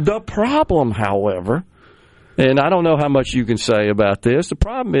commercial. The problem, however, and I don't know how much you can say about this, the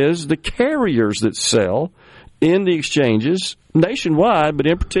problem is the carriers that sell in the exchanges nationwide, but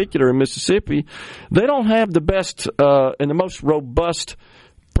in particular in Mississippi, they don't have the best and the most robust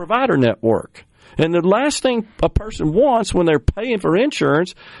provider network. And the last thing a person wants when they're paying for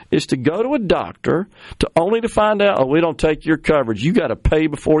insurance is to go to a doctor only to find out, we don't take your coverage. You got to pay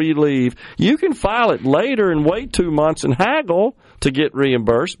before you leave. You can file it later and wait 2 months and haggle to get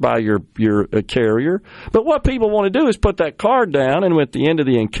reimbursed by your carrier. But what people want to do is put that card down, and at the end of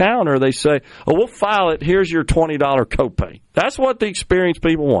the encounter, they say, we'll file it. Here's your $20 copay. That's what the experienced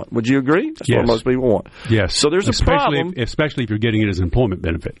people want. Would you agree? That's what most people want. Yes. So there's a problem. Especially if you're getting it as an employment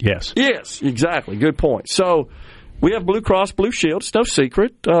benefit. Yes. Yes, exactly. Good point. So we have Blue Cross Blue Shield. It's no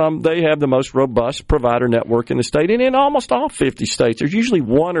secret. They have the most robust provider network in the state. And in almost all 50 states, there's usually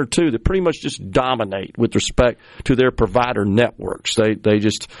one or two that pretty much just dominate with respect to their provider networks. They've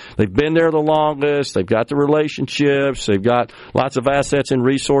been there the longest. They've got the relationships. They've got lots of assets and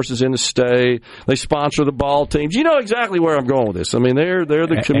resources in the state. They sponsor the ball teams. You know exactly where I'm going with this. I mean, they're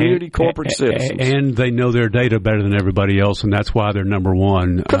the community corporate citizens. And they know their data better than everybody else, and that's why they're number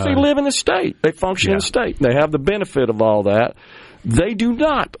one. Because they live in the state. They function in the state. They have the benefit of all that. They do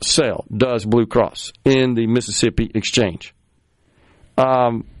not sell, does Blue Cross, in the Mississippi exchange.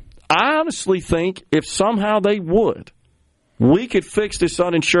 I honestly think if somehow they would, we could fix this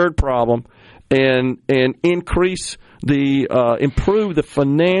uninsured problem and improve the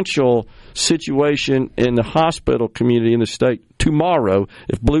financial situation in the hospital community in the state tomorrow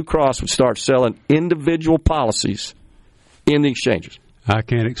if Blue Cross would start selling individual policies in the exchanges. I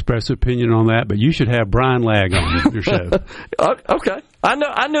can't express opinion on that, but you should have Brian Lag on your show. Okay.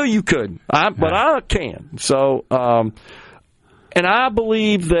 I know you could, but I can. So, and I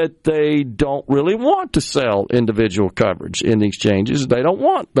believe that they don't really want to sell individual coverage in the exchanges. They don't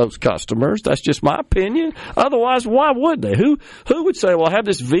want those customers. That's just my opinion. Otherwise, why would they? Who would say, well, I have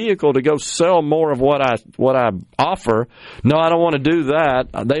this vehicle to go sell more of what I offer? No, I don't want to do that.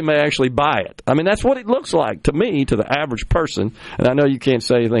 They may actually buy it. I mean, that's what it looks like to me, to the average person. And I know you can't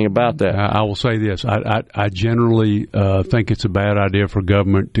say anything about that. I will say this. I generally think it's a bad idea for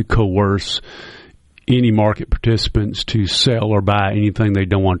government to coerce any market participants to sell or buy anything they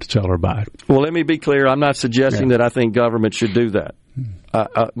don't want to sell or buy. Well, let me be clear. I'm not suggesting that I think government should do that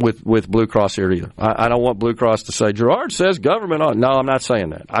with Blue Cross here either. I don't want Blue Cross to say, Gerard says government on. No, I'm not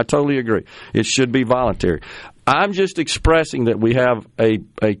saying that. I totally agree. It should be voluntary. I'm just expressing that we have a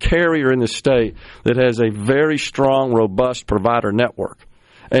carrier in the state that has a very strong, robust provider network.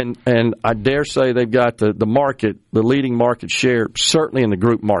 And I dare say they've got the leading market share, certainly in the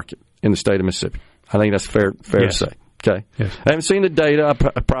group market in the state of Mississippi. I think that's fair to say. Okay. Yes. I haven't seen the data.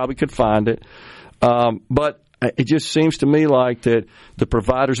 I probably could find it. But it just seems to me like that the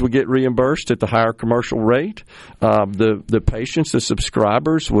providers would get reimbursed at the higher commercial rate. The patients, the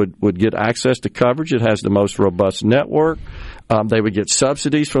subscribers would get access to coverage. It has the most robust network. They would get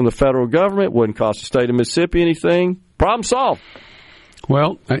subsidies from the federal government. Wouldn't cost the state of Mississippi anything. Problem solved.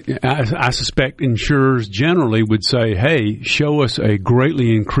 Well, I suspect insurers generally would say, hey, show us a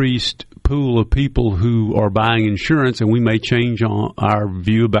greatly increased pool of people who are buying insurance, and we may change our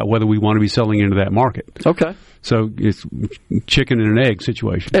view about whether we want to be selling into that market. Okay. So it's chicken and an egg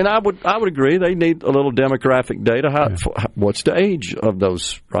situation. And I would agree. They need a little demographic data. What's the age of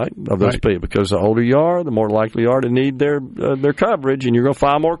those, right? Of those people? Because the older you are, the more likely you are to need their coverage, and you're going to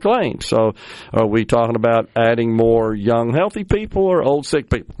file more claims. So are we talking about adding more young, healthy people or old, sick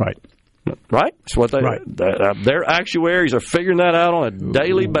people? Right. Right? That's what their actuaries are figuring that out on a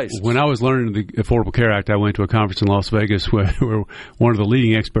daily basis. When I was learning the Affordable Care Act, I went to a conference in Las Vegas where one of the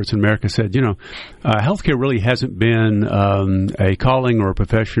leading experts in America said, healthcare really hasn't been a calling or a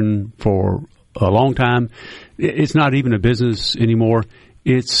profession for a long time. It's not even a business anymore.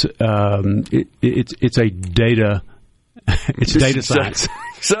 It's a data. It's data science.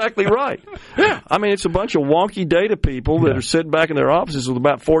 Exactly right. Yeah. I mean, it's a bunch of wonky data people that are sitting back in their offices with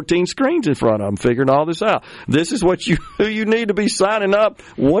about 14 screens in front of them figuring all this out. This is who you need to be signing up,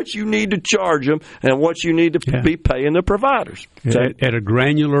 what you need to charge them, and what you need to be paying the providers. At a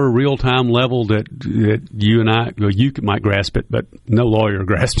granular, real-time level that you and I, you might grasp it, but no lawyer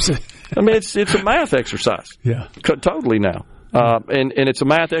grasps it. I mean, it's a math exercise. Yeah. Totally now. And it's a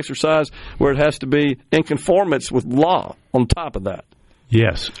math exercise where it has to be in conformance with law on top of that.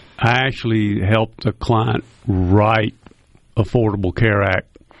 Yes. I actually helped a client write Affordable Care Act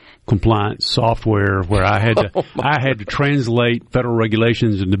compliance software where I had to translate federal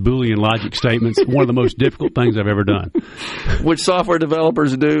regulations into Boolean logic statements. One of the most difficult things I've ever done. Which software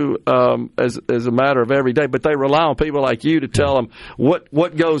developers do as a matter of every day, but they rely on people like you to tell them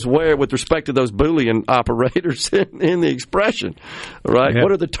what goes where with respect to those Boolean operators in the expression, right? Yeah.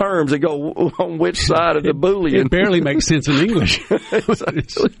 What are the terms that go on which side of the Boolean? It barely makes sense in English.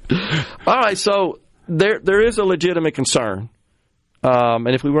 All right, so there is a legitimate concern.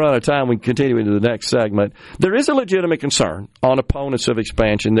 And if we run out of time, we can continue into the next segment. There is a legitimate concern on opponents of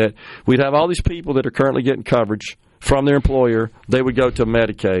expansion that we'd have all these people that are currently getting coverage from their employer. They would go to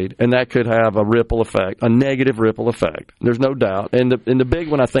Medicaid, and that could have a ripple effect, a negative ripple effect. There's no doubt. And the big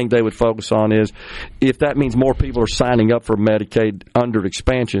one I think they would focus on is if that means more people are signing up for Medicaid under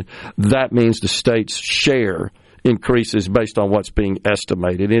expansion, that means the state's share increases based on what's being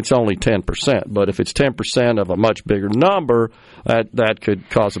estimated. It's only 10%, but if it's 10% of a much bigger number, that could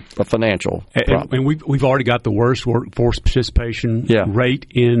cause a financial problem. And we've already got the worst workforce participation rate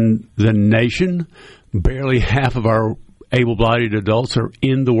in the nation. Barely half of our able-bodied adults are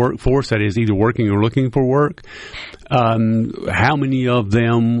in the workforce, that is, either working or looking for work. How many of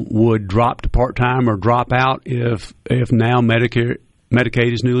them would drop to part-time or drop out if now Medicaid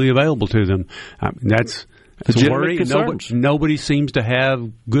is newly available to them? That's a worry. Nobody seems to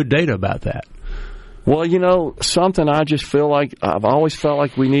have good data about that. Well, something I just feel like I've always felt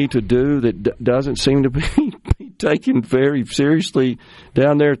like we need to do that doesn't seem to be taken very seriously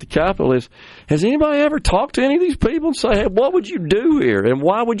down there at the Capitol is, has anybody ever talked to any of these people and say, hey, what would you do here and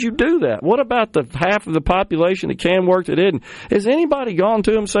why would you do that? What about the half of the population that can work that isn't? Has anybody gone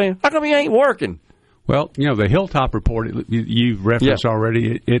to them saying, how come he ain't working? Well, the Hilltop report you've referenced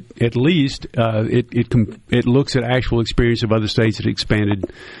already. It at least it looks at actual experience of other states that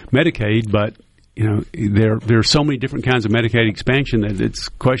expanded Medicaid, but there are so many different kinds of Medicaid expansion that it's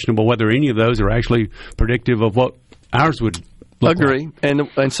questionable whether any of those are actually predictive of what ours would look Agree. like.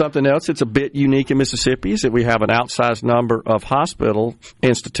 And something else that's a bit unique in Mississippi is that we have an outsized number of hospital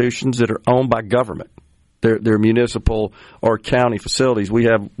institutions that are owned by government. They're municipal or county facilities. We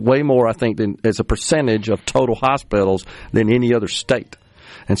have way more, I think, than as a percentage of total hospitals than any other state.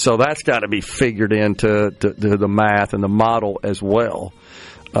 And so that's got to be figured into the math and the model as well.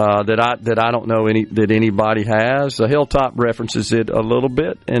 That I don't know that anybody has. The Hilltop references it a little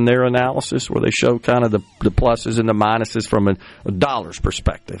bit in their analysis, where they show kind of the pluses and the minuses from a dollar's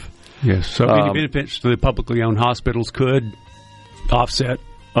perspective. Yes. So any benefits to the publicly owned hospitals could offset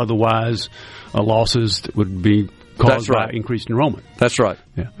otherwise losses that would be caused by increased enrollment. That's right.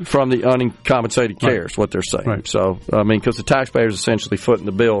 Yeah. From the uncompensated care is what they're saying. Right. So, because the taxpayer is essentially footing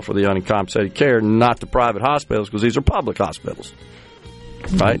the bill for the uncompensated care, not the private hospitals, because these are public hospitals.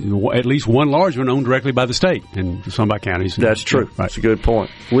 Right. At least one large one owned directly by the state and some by counties. That's true. Right. That's a good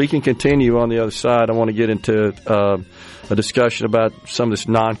point. We can continue on the other side. I want to get into a discussion about some of this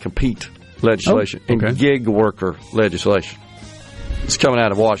non-compete legislation and gig worker legislation. It's coming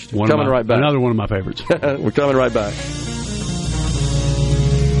out of Washington. Right back. Another one of my favorites. We're coming right back.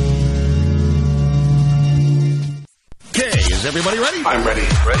 Okay, is everybody ready? I'm ready.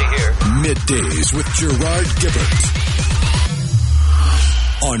 Ready here. Middays with Gerard Gibert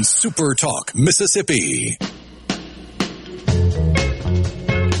on SuperTalk Mississippi.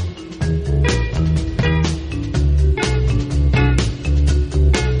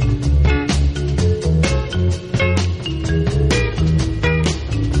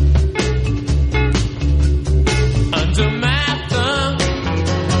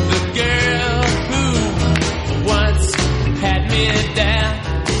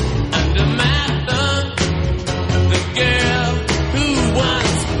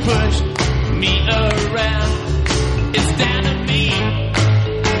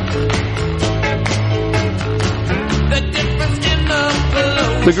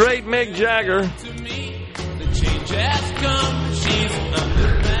 The great Mick Jagger.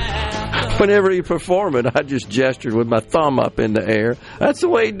 Whenever he performed it, I just gestured with my thumb up in the air. That's the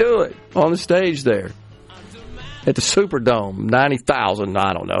way he do it on the stage there at the Superdome. 90,000,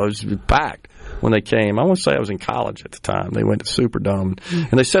 I don't know. It was packed when they came. I want to say I was in college at the time. They went to Superdome.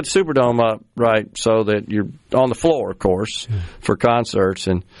 And they set Superdome up, right, so that you're on the floor, of course, for concerts.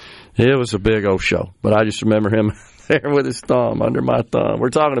 And it was a big old show. But I just remember him there with his thumb under my thumb. We're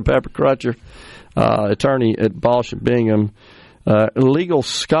talking to Pepper Crutcher, attorney at Balch and Bingham, legal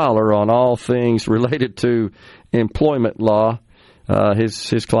scholar on all things related to employment law.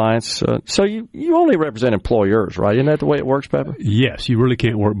 His clients. So you only represent employers, right? Isn't that the way it works, Pepper? Yes, you really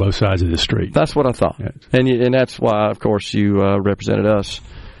can't work both sides of the street. That's what I thought, yes. And that's why, of course, you represented us.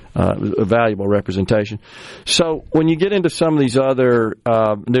 A valuable representation. So when you get into some of these other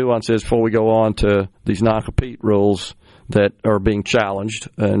nuances before we go on to these non-compete rules that are being challenged,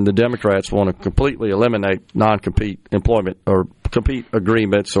 and the Democrats want to completely eliminate non-compete employment or compete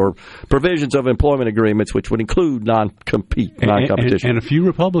agreements or provisions of employment agreements, which would include non-competition. And a few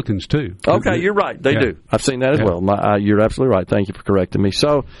Republicans, too. Okay, you're right. They do. I've seen that as well. You're absolutely right. Thank you for correcting me.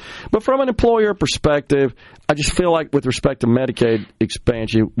 So, but from an employer perspective, I just feel like with respect to Medicaid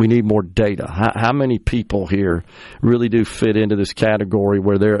expansion, we need more data. How many people here really do fit into this category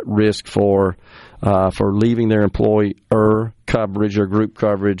where they're at risk for leaving their employer coverage or group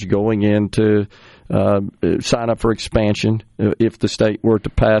coverage, going into sign up for expansion if the state were to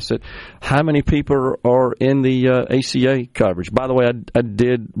pass it? How many people are in the ACA coverage? By the way, I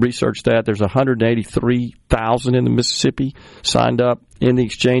did research that. There's 183,000 in the Mississippi signed up in the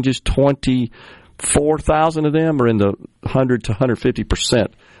exchanges. 24,000 of them are in the 100 to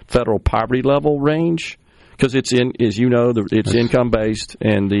 150% federal poverty level range. Because it's it's income based,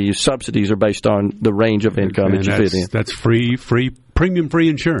 and the subsidies are based on the range of income that you fit in. That's premium-free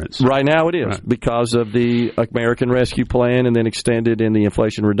insurance. Right now it is, because of the American Rescue Plan, and then extended in the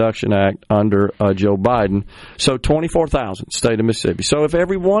Inflation Reduction Act under Joe Biden. So 24,000 state of Mississippi. So if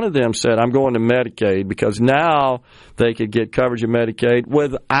every one of them said, I'm going to Medicaid, because now they could get coverage of Medicaid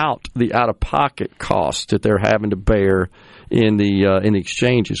without the out-of-pocket costs that they're having to bear in the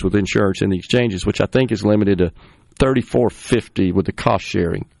exchanges, with insurance in the exchanges, which I think is limited to $34.50 with the cost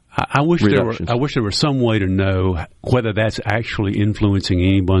sharing. I wish there were some way to know whether that's actually influencing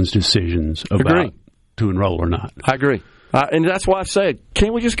anyone's decisions about to enroll or not. I agree, and that's why I said,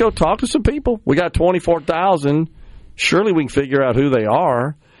 can't we just go talk to some people? We got 24,000. Surely we can figure out who they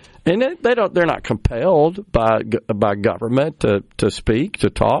are, and they're not compelled by government to speak, to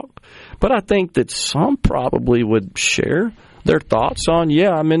talk. But I think that some probably would share their thoughts on,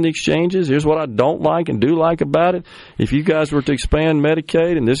 I'm in the exchanges. Here's what I don't like and do like about it. If you guys were to expand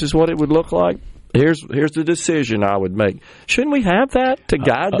Medicaid and this is what it would look like, here's the decision I would make. Shouldn't we have that to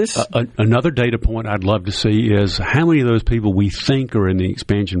guide this? Another data point I'd love to see is how many of those people we think are in the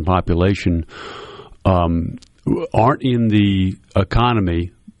expansion population aren't in the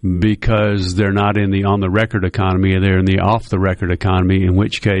economy because they're not in the on-the-record economy, and they're in the off-the-record economy, in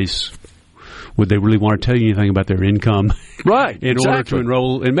which case would they really want to tell you anything about their income in order to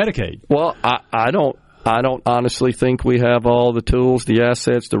enroll in Medicaid? Well, I don't honestly think we have all the tools, the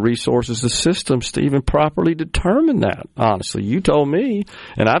assets, the resources, the systems to even properly determine that. Honestly, you told me,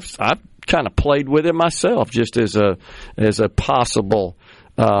 and I've kind of played with it myself, just as a possible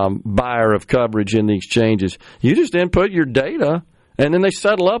buyer of coverage in the exchanges. You just input your data, and then they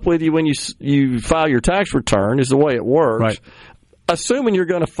settle up with you when you file your tax return, is the way it works. Right. Assuming you're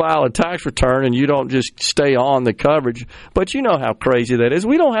going to file a tax return and you don't just stay on the coverage. But you know how crazy that is.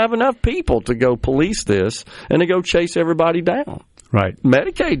 We don't have enough people to go police this and to go chase everybody down. Right.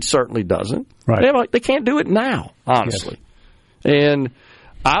 Medicaid certainly doesn't. Right. They can't do it now, honestly. Yes. And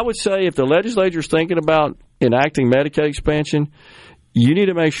I would say if the legislature is thinking about enacting Medicaid expansion, you need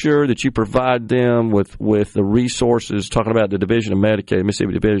to make sure that you provide them with the resources, talking about the Division of Medicaid,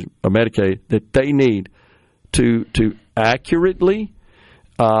 Mississippi Division of Medicaid, that they need to accurately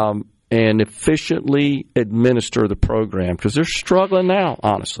and efficiently administer the program, because they're struggling now,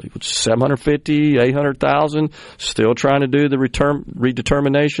 honestly, with 750, 800,000, still trying to do the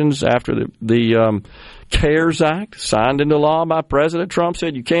redeterminations after the CARES Act, signed into law by President Trump,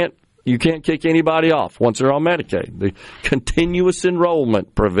 said you can't kick anybody off once they're on Medicaid. The continuous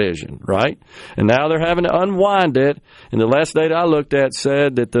enrollment provision, right? And now they're having to unwind it. And the last data I looked at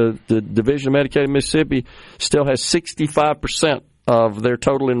said that the Division of Medicaid in Mississippi still has 65% of their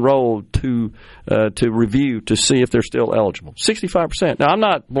total enrolled to review to see if they're still eligible. 65%. Now, I'm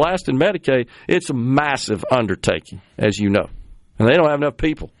not blasting Medicaid. It's a massive undertaking, as you know. And they don't have enough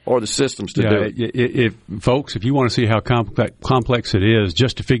people or the systems to do it. Folks, if you want to see how complex it is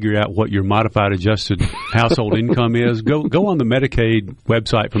just to figure out what your modified adjusted household income is, go on the Medicaid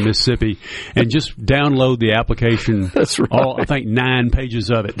website for Mississippi and just download the application. That's right. I think 9 pages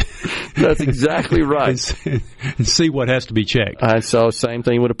of it. That's exactly right. and see what has to be checked. So same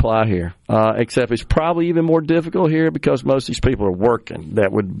thing would apply here, except it's probably even more difficult here because most of these people are working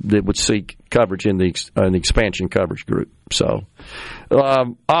that would seek coverage in the expansion coverage group. So,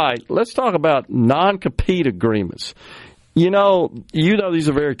 all right, let's talk about non-compete agreements. You know, these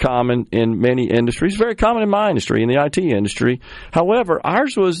are very common in many industries, very common in my industry, in the IT industry. However,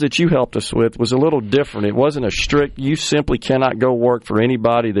 ours that you helped us with was a little different. It wasn't a strict, you simply cannot go work for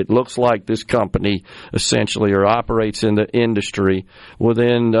anybody that looks like this company, essentially, or operates in the industry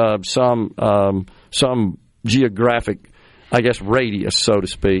within some geographic, I guess, radius, so to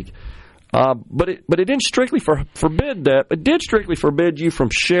speak. But it didn't strictly forbid that. It did strictly forbid you from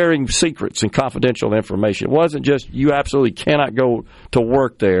sharing secrets and confidential information. It wasn't just you absolutely cannot go to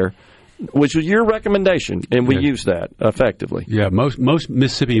work there, which was your recommendation, and we used that effectively. Yeah, most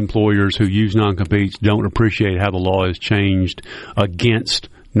Mississippi employers who use non-competes don't appreciate how the law has changed against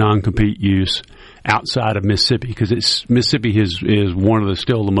non-compete use outside of Mississippi, because Mississippi is one of the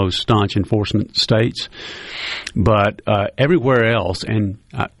still the most staunch enforcement states. But everywhere else, and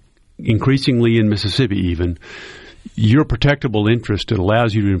increasingly in Mississippi even, your protectable interest that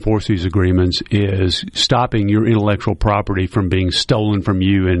allows you to enforce these agreements is stopping your intellectual property from being stolen from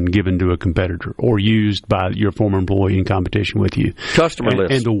you and given to a competitor or used by your former employee in competition with you. Customer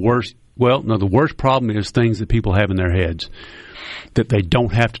list. And the worst problem is things that people have in their heads, that they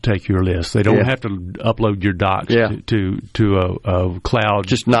don't have to take your list. They don't have to upload your docs to a cloud.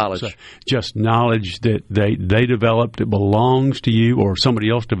 Just knowledge. So just knowledge that they developed that belongs to you, or somebody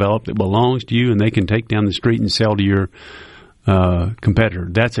else developed that belongs to you, and they can take down the street and sell to your competitor.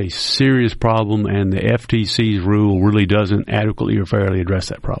 That's a serious problem, and the FTC's rule really doesn't adequately or fairly address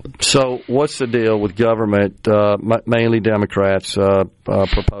that problem. So what's the deal with government, mainly Democrats,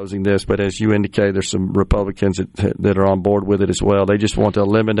 proposing this, but as you indicated, there's some Republicans that are on board with it as well. They just want to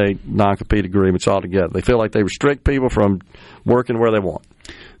eliminate non-compete agreements altogether. They feel like they restrict people from working where they want.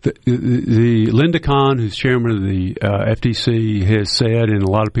 The Linda Kahn, who's chairman of the FTC, has said, and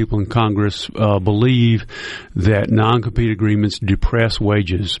a lot of people in Congress believe, that non-compete agreements depress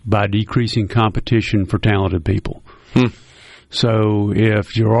wages by decreasing competition for talented people. So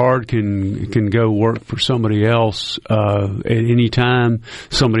if Gerard can go work for somebody else at any time,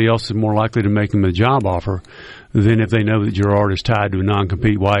 somebody else is more likely to make him a job offer than if they know that Gerard is tied to a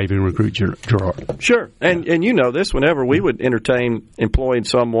non-compete. Why even recruit Gerard? Sure. And you know this, whenever we would entertain employing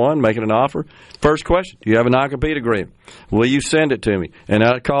someone, making an offer, first question, do you have a non-compete agreement? Will you send it to me? And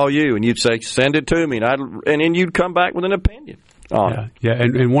I'd call you, and you'd say, send it to me. And then you'd come back with an opinion. Yeah.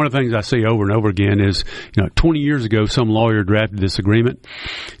 And one of the things I see over and over again is, 20 years ago, some lawyer drafted this agreement,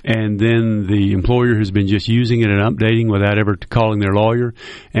 and then the employer has been just using it and updating without ever calling their lawyer.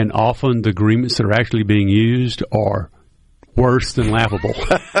 And often the agreements that are actually being used are worse than laughable.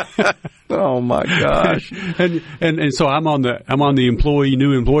 Oh my gosh! and so I'm on the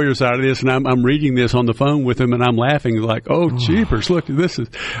new employer side of this, and I'm reading this on the phone with him, and I'm laughing like, oh jeepers, look, this is.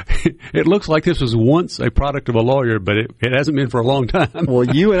 It looks like this was once a product of a lawyer, but it hasn't been for a long time. Well,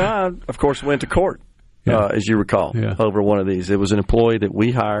 you and I, of course, went to court, as you recall, over one of these. It was an employee that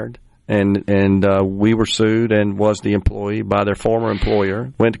we hired, and we were sued, and was the employee by their former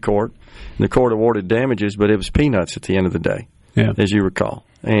employer. Went to court, and the court awarded damages, but it was peanuts at the end of the day, as you recall.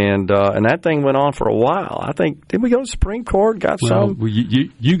 And that thing went on for a while. I think, did we go to the Supreme Court? Well,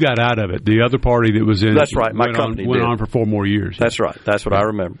 you got out of it. The other party that was in That's right. My company went on for 4 more years. That's right. That's what I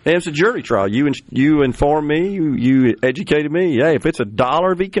remember. And it was a jury trial. You informed me. You educated me. Hey, if it's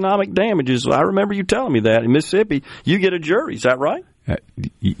 $1 of economic damages, I remember you telling me that in Mississippi, you get a jury. Is that right?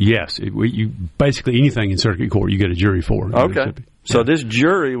 Yes. You basically anything in circuit court, you get a jury for. Okay. So this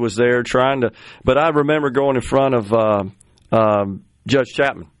jury was there trying to, but I remember going in front of Judge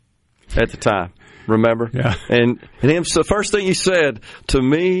Chapman at the time. Remember? Yeah. And him. So the first thing he said to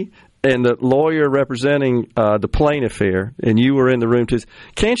me and the lawyer representing the plaintiff here, and you were in the room too,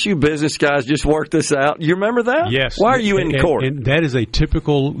 can't you business guys just work this out? You remember that? Yes. Why are you in court? And that is a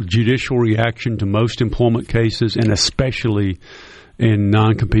typical judicial reaction to most employment cases, and especially in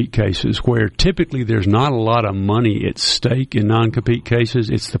non-compete cases, where typically there's not a lot of money at stake in non-compete cases.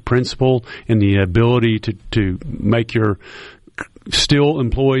 It's the principle and the ability to make your still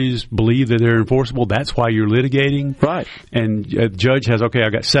employees believe that they're enforceable. That's why you're litigating. Right. And the judge has, okay,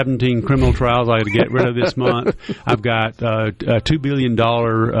 I've got 17 criminal trials I got to get rid of this month. I've got a $2 billion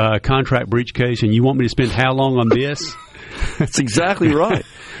contract breach case, and you want me to spend how long on this? That's exactly right.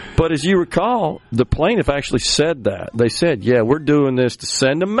 But as you recall, the plaintiff actually said that. They said, yeah, we're doing this to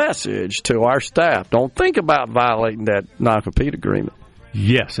send a message to our staff. Don't think about violating that non-compete agreement.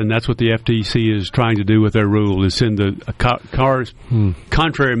 Yes, and that's what the FTC is trying to do with their rule, is send a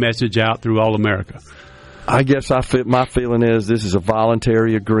contrary message out through all America. I guess my feeling is this is a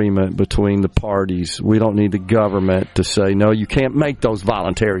voluntary agreement between the parties. We don't need the government to say, no, you can't make those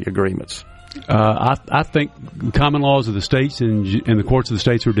voluntary agreements. I think common laws of the states and the courts of the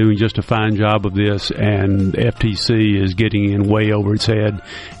states are doing just a fine job of this, and the FTC is getting in way over its head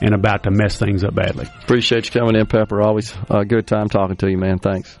and about to mess things up badly. Appreciate you coming in, Pepper. Always a good time talking to you, man.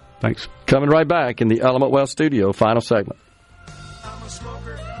 Thanks. Coming right back in the Element Wealth studio, final segment.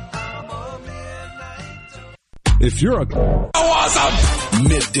 If you're awesome,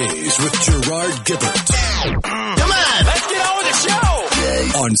 Middays with Gerard Gibert. Come on, let's get on with the show.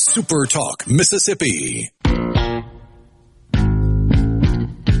 On SuperTalk Mississippi.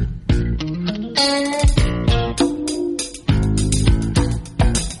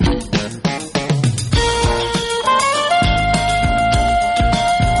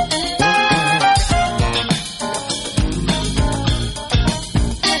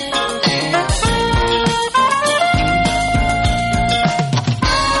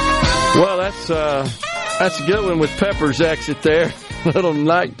 Well, that's a good one with Pepper's exit there. Little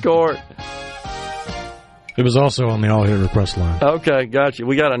night court. It was also on the All Hit Request line. Okay, gotcha.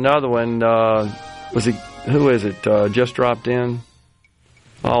 We got another one. Who is it? Just dropped in.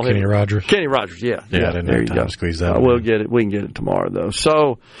 Kenny Rogers. Kenny Rogers, yeah. I didn't there have you time go. to squeeze that. We'll get it. We can get it tomorrow, though.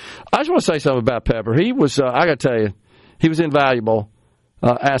 So, I just want to say something about Pepper. He was, I got to tell you, he was invaluable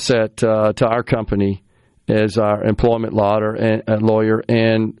asset to our company as our employment lawyer.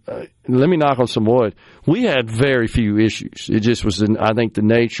 And let me knock on some wood. We had very few issues. It just was, I think, the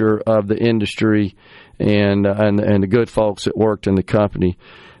nature of the industry and the good folks that worked in the company.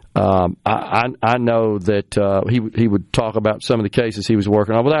 I know that he would talk about some of the cases he was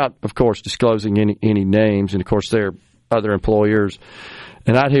working on without, of course, disclosing any names. And, of course, there are other employers.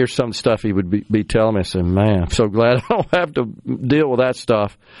 And I'd hear some of the stuff he would be telling me. I said, man, I'm so glad I don't have to deal with that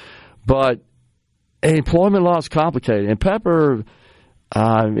stuff. But employment law is complicated. And Pepper,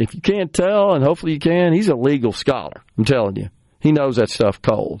 if you can't tell, and hopefully you can, he's a legal scholar. I'm telling you. He knows that stuff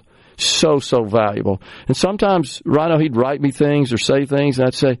cold. So valuable. And sometimes, Rhino, he'd write me things or say things, and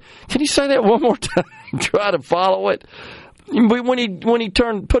I'd say, can you say that one more time? Try to follow it. When he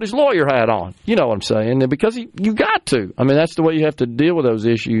put his lawyer hat on, you know what I'm saying? Because you got to. I mean, that's the way you have to deal with those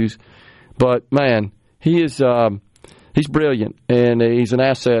issues. But, man, he's brilliant, and he's an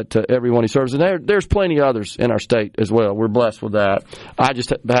asset to everyone he serves. And there's plenty of others in our state as well. We're blessed with that. I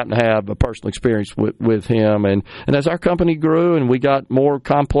just happen to have a personal experience with him. And as our company grew and we got more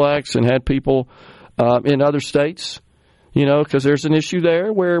complex and had people in other states, you know, because there's an issue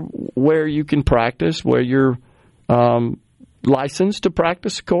there where you can practice, where you're licensed to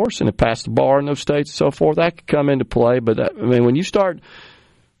practice, of course, and it passed the bar in those states and so forth. That could come into play. But, when you start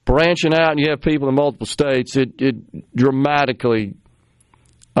branching out and you have people in multiple states, it dramatically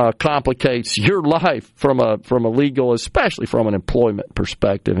complicates your life from a legal, especially from an employment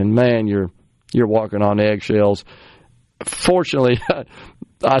perspective. And man, you're walking on eggshells. Fortunately,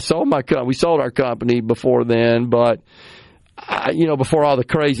 we sold our company before then, but before all the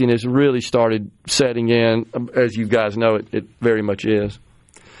craziness really started setting in, as you guys know, it very much is.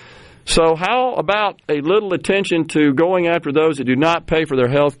 So how about a little attention to going after those that do not pay for their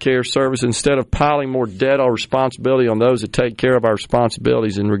health care service instead of piling more debt or responsibility on those that take care of our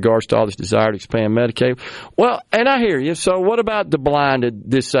responsibilities in regards to all this desire to expand Medicaid? Well, and I hear you. So what about the blind and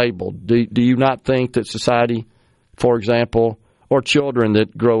disabled? Do you not think that society, for example, or children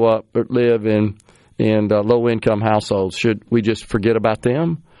that grow up or live in low-income households, should we just forget about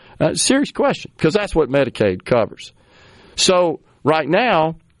them? Serious question, because that's what Medicaid covers. So right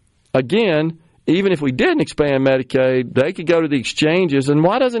now, again, even if we didn't expand Medicaid, they could go to the exchanges, and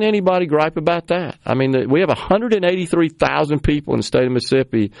why doesn't anybody gripe about that? I mean, we have 183,000 people in the state of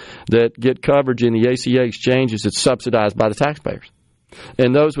Mississippi that get coverage in the ACA exchanges that's subsidized by the taxpayers.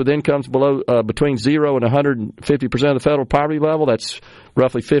 And those with incomes below between 0 and 150% of the federal poverty level, that's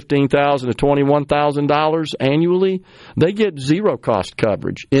roughly $15,000 to $21,000 annually, they get zero-cost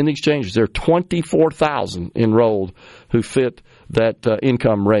coverage in the exchanges. There are 24,000 enrolled who fit that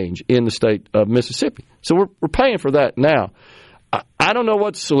income range in the state of Mississippi. So we're paying for that now. I don't know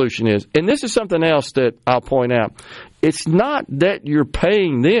what the solution is. And this is something else that I'll point out. It's not that you're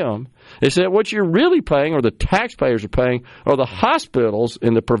paying them. It's that what you're really paying, or the taxpayers are paying, are the hospitals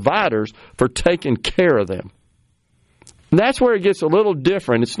and the providers for taking care of them. And that's where it gets a little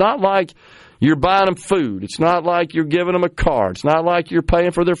different. It's not like you're buying them food. It's not like you're giving them a car. It's not like you're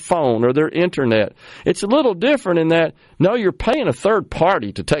paying for their phone or their internet. It's a little different in that, no, you're paying a third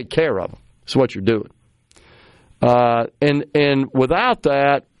party to take care of them. That's what you're doing. And without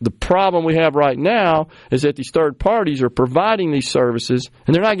that, the problem we have right now is that these third parties are providing these services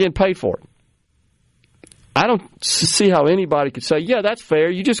and they're not getting paid for it. I don't see how anybody could say, yeah, that's fair.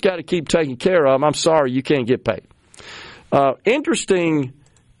 You just got to keep taking care of them. I'm sorry, you can't get paid. Interesting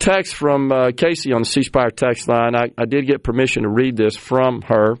text from Casey on the C Spire text line. I did get permission to read this from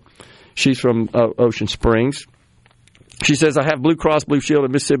her. She's from Ocean Springs. She says, I have Blue Cross Blue Shield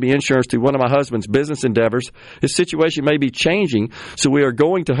and Mississippi Insurance through one of my husband's business endeavors. His situation may be changing, so we are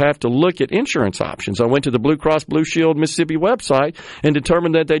going to have to look at insurance options. I went to the Blue Cross Blue Shield Mississippi website and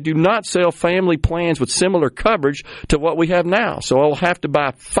determined that they do not sell family plans with similar coverage to what we have now. So I'll have to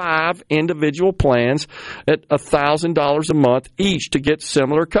buy 5 individual plans at $1,000 a month each to get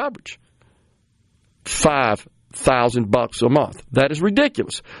similar coverage. $5,000 a month. That is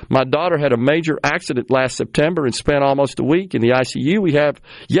ridiculous. My daughter had a major accident last September and spent almost a week in the ICU. We have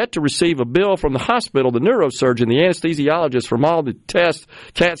yet to receive a bill from the hospital, the neurosurgeon, the anesthesiologist, from all the tests,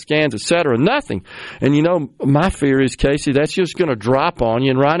 CAT scans, etc. Nothing. And you know, my fear is, Casey, that's just going to drop on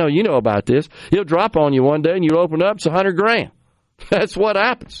you. And Rhino, you know about this. It'll drop on you one day and you open up, it's $100,000. That's what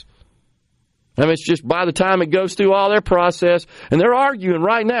happens. I mean, it's just by the time it goes through all their process, and they're arguing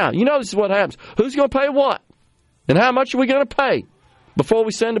right now. You know, this is what happens. Who's going to pay what? And how much are we going to pay before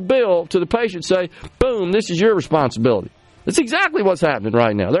we send a bill to the patient, say, boom, this is your responsibility? That's exactly what's happening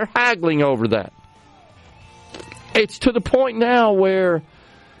right now. They're haggling over that. It's to the point now where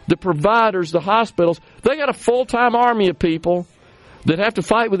the providers, the hospitals, they got a full-time army of people that have to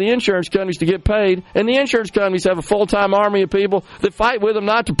fight with the insurance companies to get paid, and the insurance companies have a full-time army of people that fight with them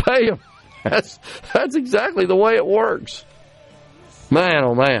not to pay them. That's exactly the way it works. Man,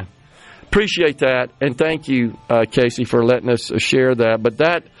 oh, man. Appreciate that, and thank you, Casey, for letting us share that. But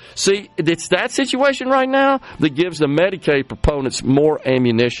it's that situation right now that gives the Medicaid proponents more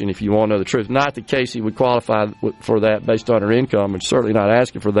ammunition, if you want to know the truth. Not that Casey would qualify for that based on her income, and certainly not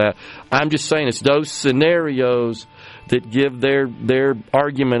asking for that. I'm just saying it's those scenarios that give their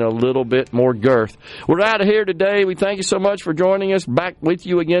argument a little bit more girth. We're out of here today. We thank you so much for joining us. Back with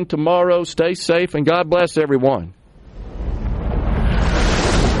you again tomorrow. Stay safe, and God bless everyone.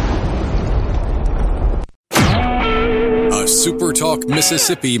 A SuperTalk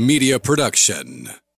Mississippi Media production.